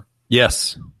didn't cover?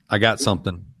 Yes, I got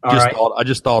something. I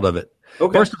just thought of it.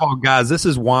 Okay. First of all, guys, this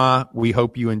is why we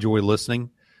hope you enjoy listening.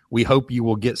 We hope you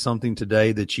will get something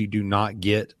today that you do not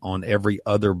get on every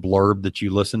other blurb that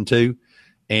you listen to.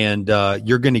 And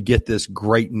you're going to get this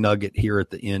great nugget here at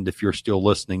the end if you're still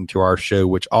listening to our show,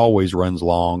 which always runs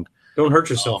long. Don't hurt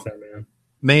yourself there, man.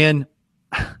 Man,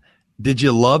 did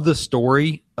you love the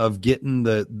story of getting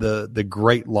the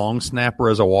great long snapper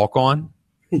as a walk-on?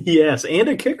 Yes, and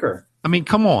a kicker. I mean,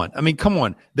 come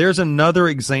on. There's another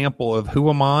example of who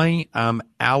am I? I'm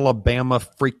Alabama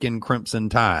freaking Crimson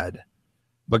Tide,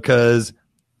 because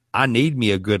I need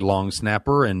me a good long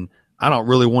snapper, and I don't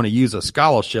really want to use a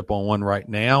scholarship on one right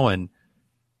now. And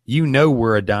you know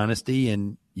we're a dynasty,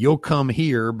 and you'll come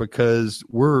here because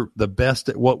we're the best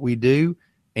at what we do,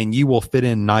 and you will fit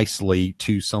in nicely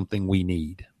to something we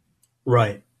need.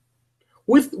 Right.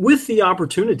 With the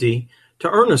opportunity to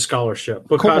earn a scholarship,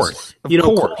 because of course.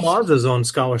 Cole Mazza's on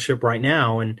scholarship right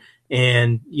now, and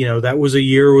you know that was a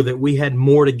year that we had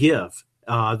more to give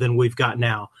than we've got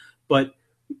now. But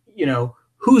you know,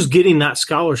 who's getting that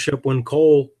scholarship when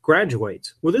Cole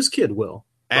graduates? Well, this kid will.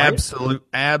 Right?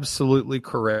 Absolutely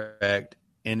correct.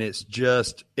 And it's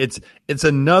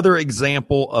another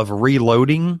example of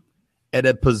reloading at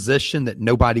a position that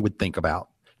nobody would think about.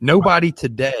 Nobody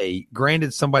today,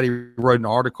 granted, somebody wrote an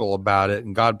article about it,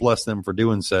 and God bless them for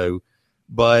doing so,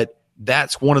 but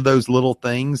that's one of those little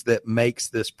things that makes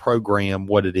this program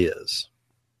what it is.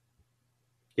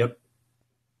 Yep.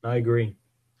 I agree.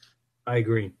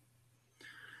 Well,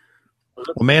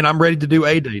 man, I'm ready to do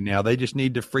A-Day now. They just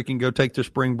need to freaking go take their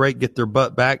spring break, get their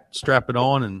butt back, strap it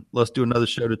on, and let's do another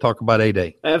show to talk about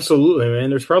A-Day. Absolutely,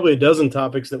 man. There's probably a dozen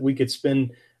topics that we could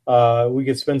spend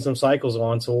some cycles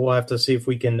on, so we'll have to see if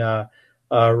we can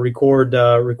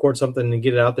record something and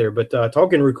get it out there. But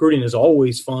talking recruiting is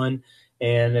always fun,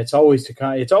 and it's always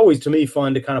to me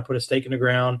fun to kind of put a stake in the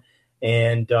ground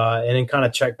and then kind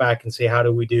of check back and see how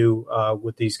do we do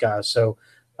with these guys. So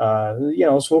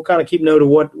so we'll kind of keep note of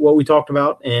what we talked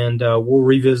about, and we'll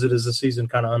revisit as the season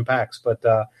kind of unpacks. But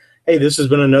hey, this has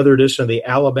been another edition of the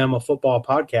Alabama Football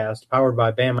Podcast, powered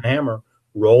by Bama Hammer.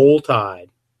 Roll Tide.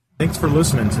 Thanks for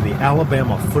listening to the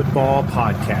Alabama Football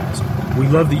Podcast. We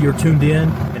love that you're tuned in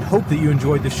and hope that you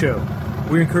enjoyed the show.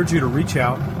 We encourage you to reach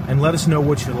out and let us know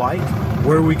what you like,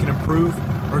 where we can improve,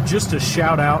 or just to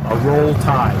shout out a Roll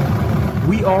Tide.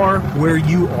 We are where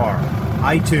you are.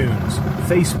 iTunes,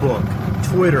 Facebook,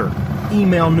 Twitter,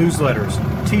 email newsletters,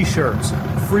 t-shirts,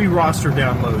 free roster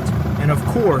downloads, and of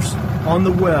course, on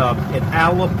the web at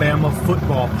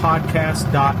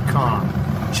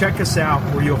alabamafootballpodcast.com. Check us out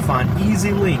where you'll find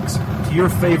easy links to your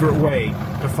favorite way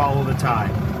to follow the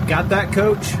Tide. Got that,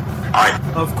 Coach? Aye.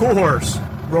 Of course.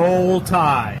 Roll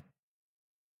Tide.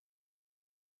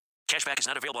 Cashback is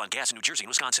not available on gas in New Jersey and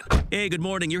Wisconsin. Hey, good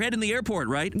morning. You're heading to the airport,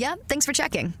 right? Yep, thanks for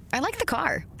checking. I like the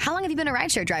car. How long have you been a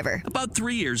rideshare driver? About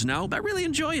 3 years now. I really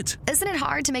enjoy it. Isn't it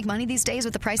hard to make money these days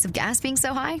with the price of gas being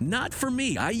so high? Not for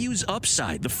me. I use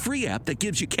Upside, the free app that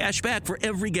gives you cash back for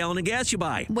every gallon of gas you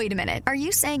buy. Wait a minute. Are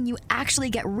you saying you actually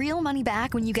get real money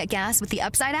back when you get gas with the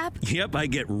Upside app? Yep, I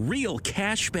get real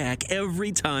cash back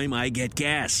every time I get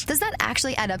gas. Does that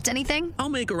actually add up to anything? I'll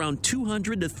make around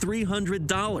 $200 to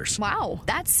 $300. Wow,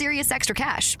 that's serious serious extra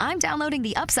cash. I'm downloading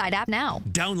the Upside app now.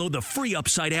 Download the free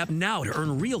Upside app now to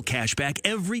earn real cash back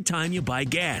every time you buy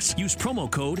gas. Use promo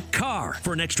code CAR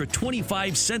for an extra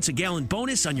 25 cents a gallon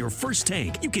bonus on your first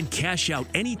tank. You can cash out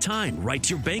anytime right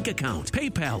to your bank account,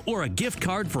 PayPal, or a gift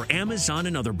card for Amazon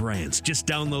and other brands. Just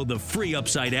download the free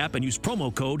Upside app and use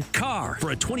promo code CAR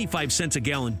for a 25 cents a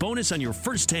gallon bonus on your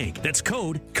first tank. That's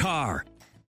code CAR.